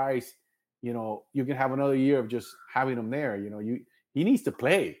like Bryce, you can have another year of just having him there. He needs to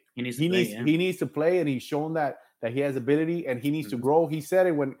play. He needs to play, and he's shown that that he has ability and he needs to grow. He said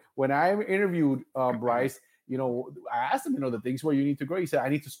it when I interviewed Bryce. I asked him, the things where you need to grow. He said, I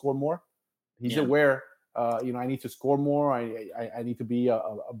need to score more. He's aware. I need to score more. I need to be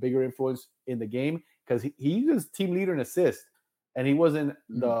a bigger influence in the game because he was team leader in assists, and he wasn't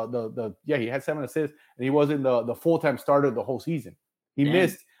he had 7 assists, and he wasn't the full-time starter the whole season. He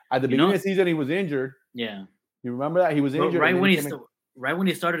missed at the beginning of the season. He was injured. Yeah, you remember that he was injured right when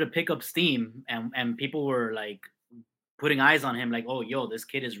he started to pick up steam, and people were like putting eyes on him, like, oh, yo, this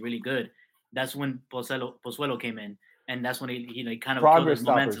kid is really good. That's when Pozuelo came in. And that's when he like kind of progress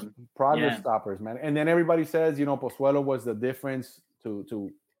stoppers, man. And then everybody says, Pozuelo was the difference to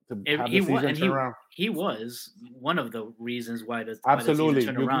have the season turn around. He was one of the reasons why the absolutely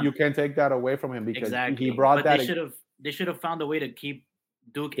season turned around. You can't take that away from him because he but brought that. They should have found a way to keep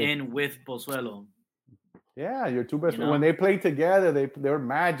Duke in with Pozuelo. Yeah, your two best when they played together, they're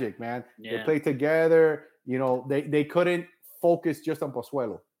magic, man. Yeah. They played together. They couldn't focus just on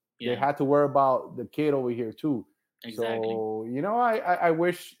Pozuelo. Yeah. They had to worry about the kid over here too. Exactly. So,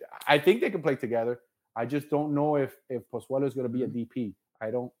 I think they can play together. I just don't know if Pozuelo is going to be a DP. I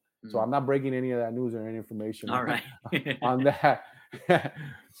don't. So I'm not breaking any of that news or any information all right. on that.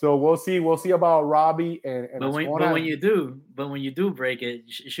 So we'll see. We'll see about Robbie and but when you do break it,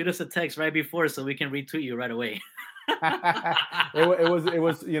 shoot us a text right before so we can retweet you right away. it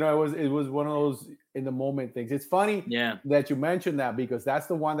was one of those in the moment things. It's funny that you mentioned that because that's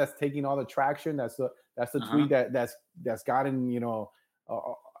the one that's taking all the traction. That's the tweet that's gotten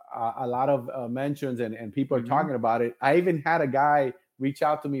a lot of mentions and people are talking about it. I even had a guy reach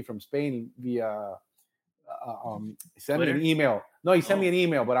out to me from Spain via send Twitter? Me an email. No, he sent me an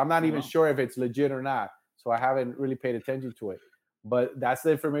email, but I'm not even sure if it's legit or not. So I haven't really paid attention to it. But that's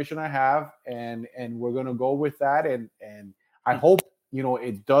the information I have, and we're gonna go with that, and I hope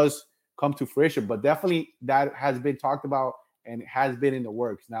it does come to fruition. But definitely that has been talked about and has been in the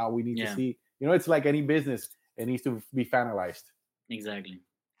works. Now we need to see. It's like any business; it needs to be finalized. Exactly.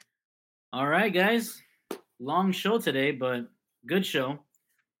 All right, guys. Long show today, but good show.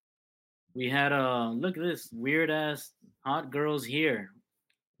 We had look at this weird ass hot girls here.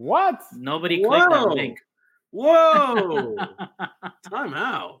 What? Nobody clicked that link. Whoa! Time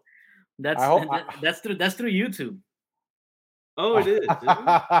out. That's through YouTube. Oh, it is.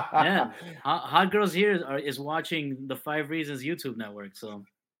 Yeah, Hot Girls here is watching the 5 Reasons YouTube network. So,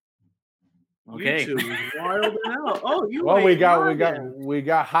 okay. YouTube is wild out. Oh, we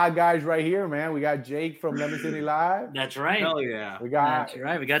got hot guys right here, man. We got Jake from Lemon City Live. That's right. Hell yeah. We got the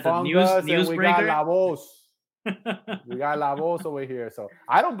newsbreaker. We got La Voz. We got La Voz over here. So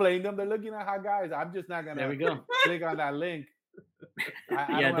I don't blame them. They're looking at hot guys. I'm just not gonna click on that link.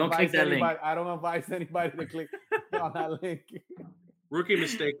 Don't click that link. I don't advise anybody to click on that link. Rookie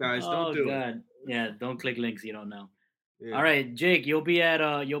mistake, guys. Don't do it. Yeah, don't click links you don't know. Yeah. All right, Jake, you'll be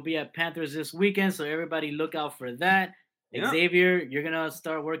at Panthers this weekend, so everybody look out for that. Yeah. Xavier, you're gonna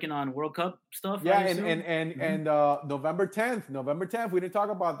start working on World Cup stuff. Yeah, and November 10th. We didn't talk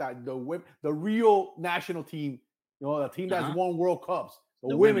about that. The real national team, the team that's won World Cups,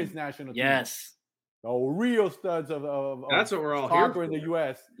 the women's national team. Yes. The real studs of that's what we're all soccer here in the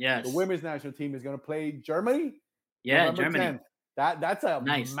U.S. Yes. The women's national team is going to play Germany. Yeah, November Germany. 10th. That's a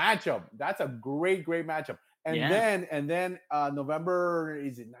nice matchup. That's a great matchup. And then November,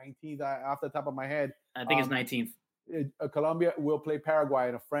 is it 19th off the top of my head? I think it's 19th. Colombia will play Paraguay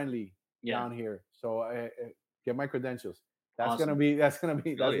in a friendly down here. So get my credentials. That's awesome. That's gonna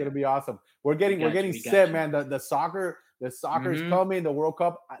be awesome. We're getting set, man. The soccer is coming. The World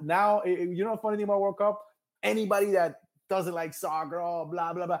Cup now. The funny thing about World Cup, anybody that doesn't like soccer,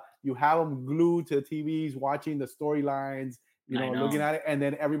 blah blah blah, you have them glued to the TVs watching the storylines. Looking at it, and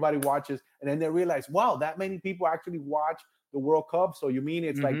then everybody watches, and then they realize, wow, that many people actually watch the World Cup. So you mean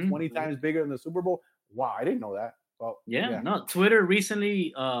it's like 20 times bigger than the Super Bowl? Wow, I didn't know that. Well, no. Twitter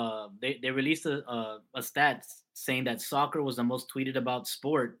recently, they released a stat saying that soccer was the most tweeted about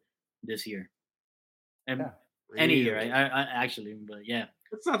sport this year, and any year. I actually, but yeah,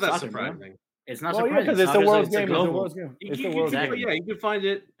 it's not that surprising. It's not surprising because it's the world's game. It's the world's game. Yeah, you can find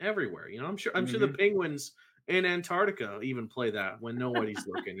it everywhere. I'm sure the Penguins in Antarctica even play that when nobody's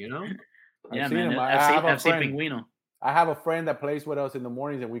looking. Yeah, man. I've seen Pinguino. I have a friend that plays with us in the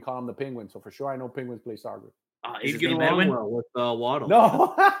mornings, and we call him the Penguin. So for sure, I know Penguins play soccer. Is his name Edwin? Well with Waddle.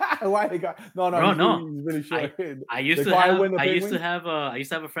 No, why they got no? He's really short. I used to have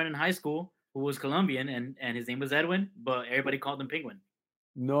a friend in high school who was Colombian, and his name was Edwin, but everybody called him Penguin.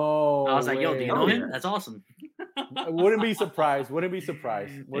 No, I was like, yo, do you know him? That's awesome. Wouldn't be surprised. Wouldn't be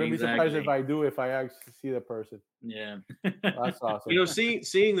surprised Exactly. if I do, if I actually see the person. Yeah. That's awesome. You know,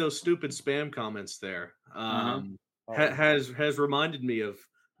 seeing those stupid spam comments there has reminded me of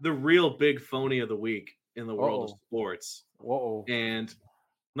the real big phony of the week in the world of sports. Whoa. And I'm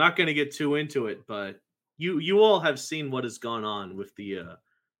not going to get too into it, but you all have seen what has gone on with the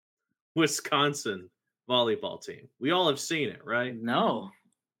Wisconsin volleyball team. We all have seen it, right? No.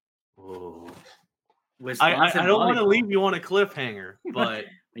 Oh. Wisconsin I don't want to leave you on a cliffhanger, but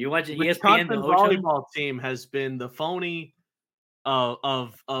you're watching Wisconsin ESPN. The volleyball team has been the phony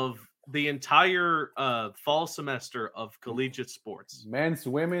of the entire fall semester of collegiate sports. Men's,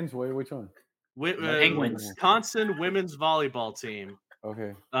 women's, which one? Penguins. Wisconsin women's volleyball team.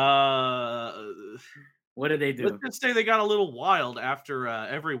 Okay. What did they do? Let's just say they got a little wild after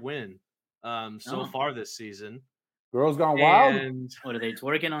every win so far this season. Girls gone wild. And what are they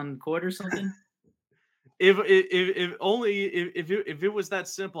twerking on court or something? If it was that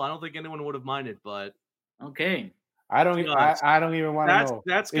simple, I don't think anyone would have minded. But okay, I don't even want to know.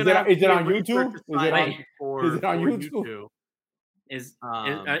 That's is it on YouTube? Is it on YouTube?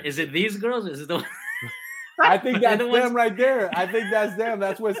 Is it these girls? Is it the? I think that's them right there. I think that's them.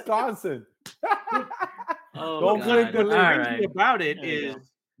 That's Wisconsin. Don't click the link. Right. About it is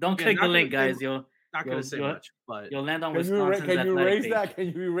don't click the link, guys. You'll not going to say much, but you'll land on Wisconsin. Can you erase that? Can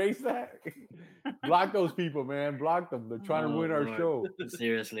you erase that? Block those people, man. Block them. They're trying to ruin our show.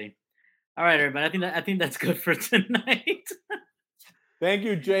 Seriously. All right, everybody. I think that's good for tonight. Thank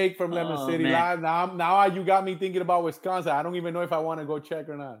you, Jake from Lemon City Live. Now you got me thinking about Wisconsin. I don't even know if I want to go check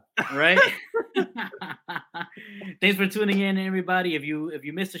or not. Right? Thanks for tuning in, everybody. If you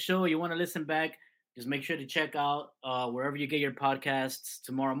missed the show or you want to listen back, just make sure to check out wherever you get your podcasts.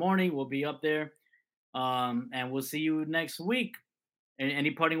 Tomorrow morning we'll be up there. And we'll see you next week. Any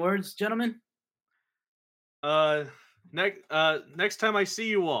parting words, gentlemen? Next time I see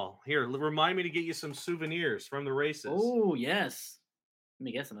you all, here, remind me to get you some souvenirs from the races. Oh, yes. Let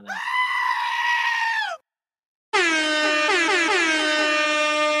me get some of that.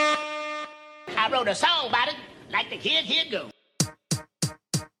 I wrote a song about it, like the kid, here it goes.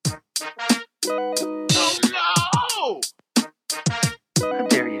 Oh no! How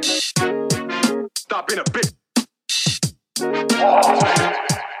dare you? Stop being a bitch.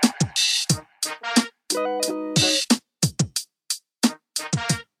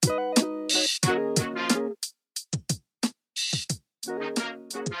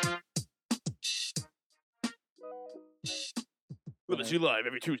 Lemon City Live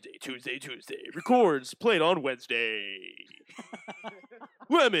every Tuesday. Records played on Wednesday.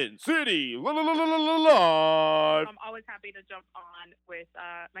 Lemon City Live. I'm always happy to jump on with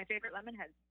my favorite Lemonheads.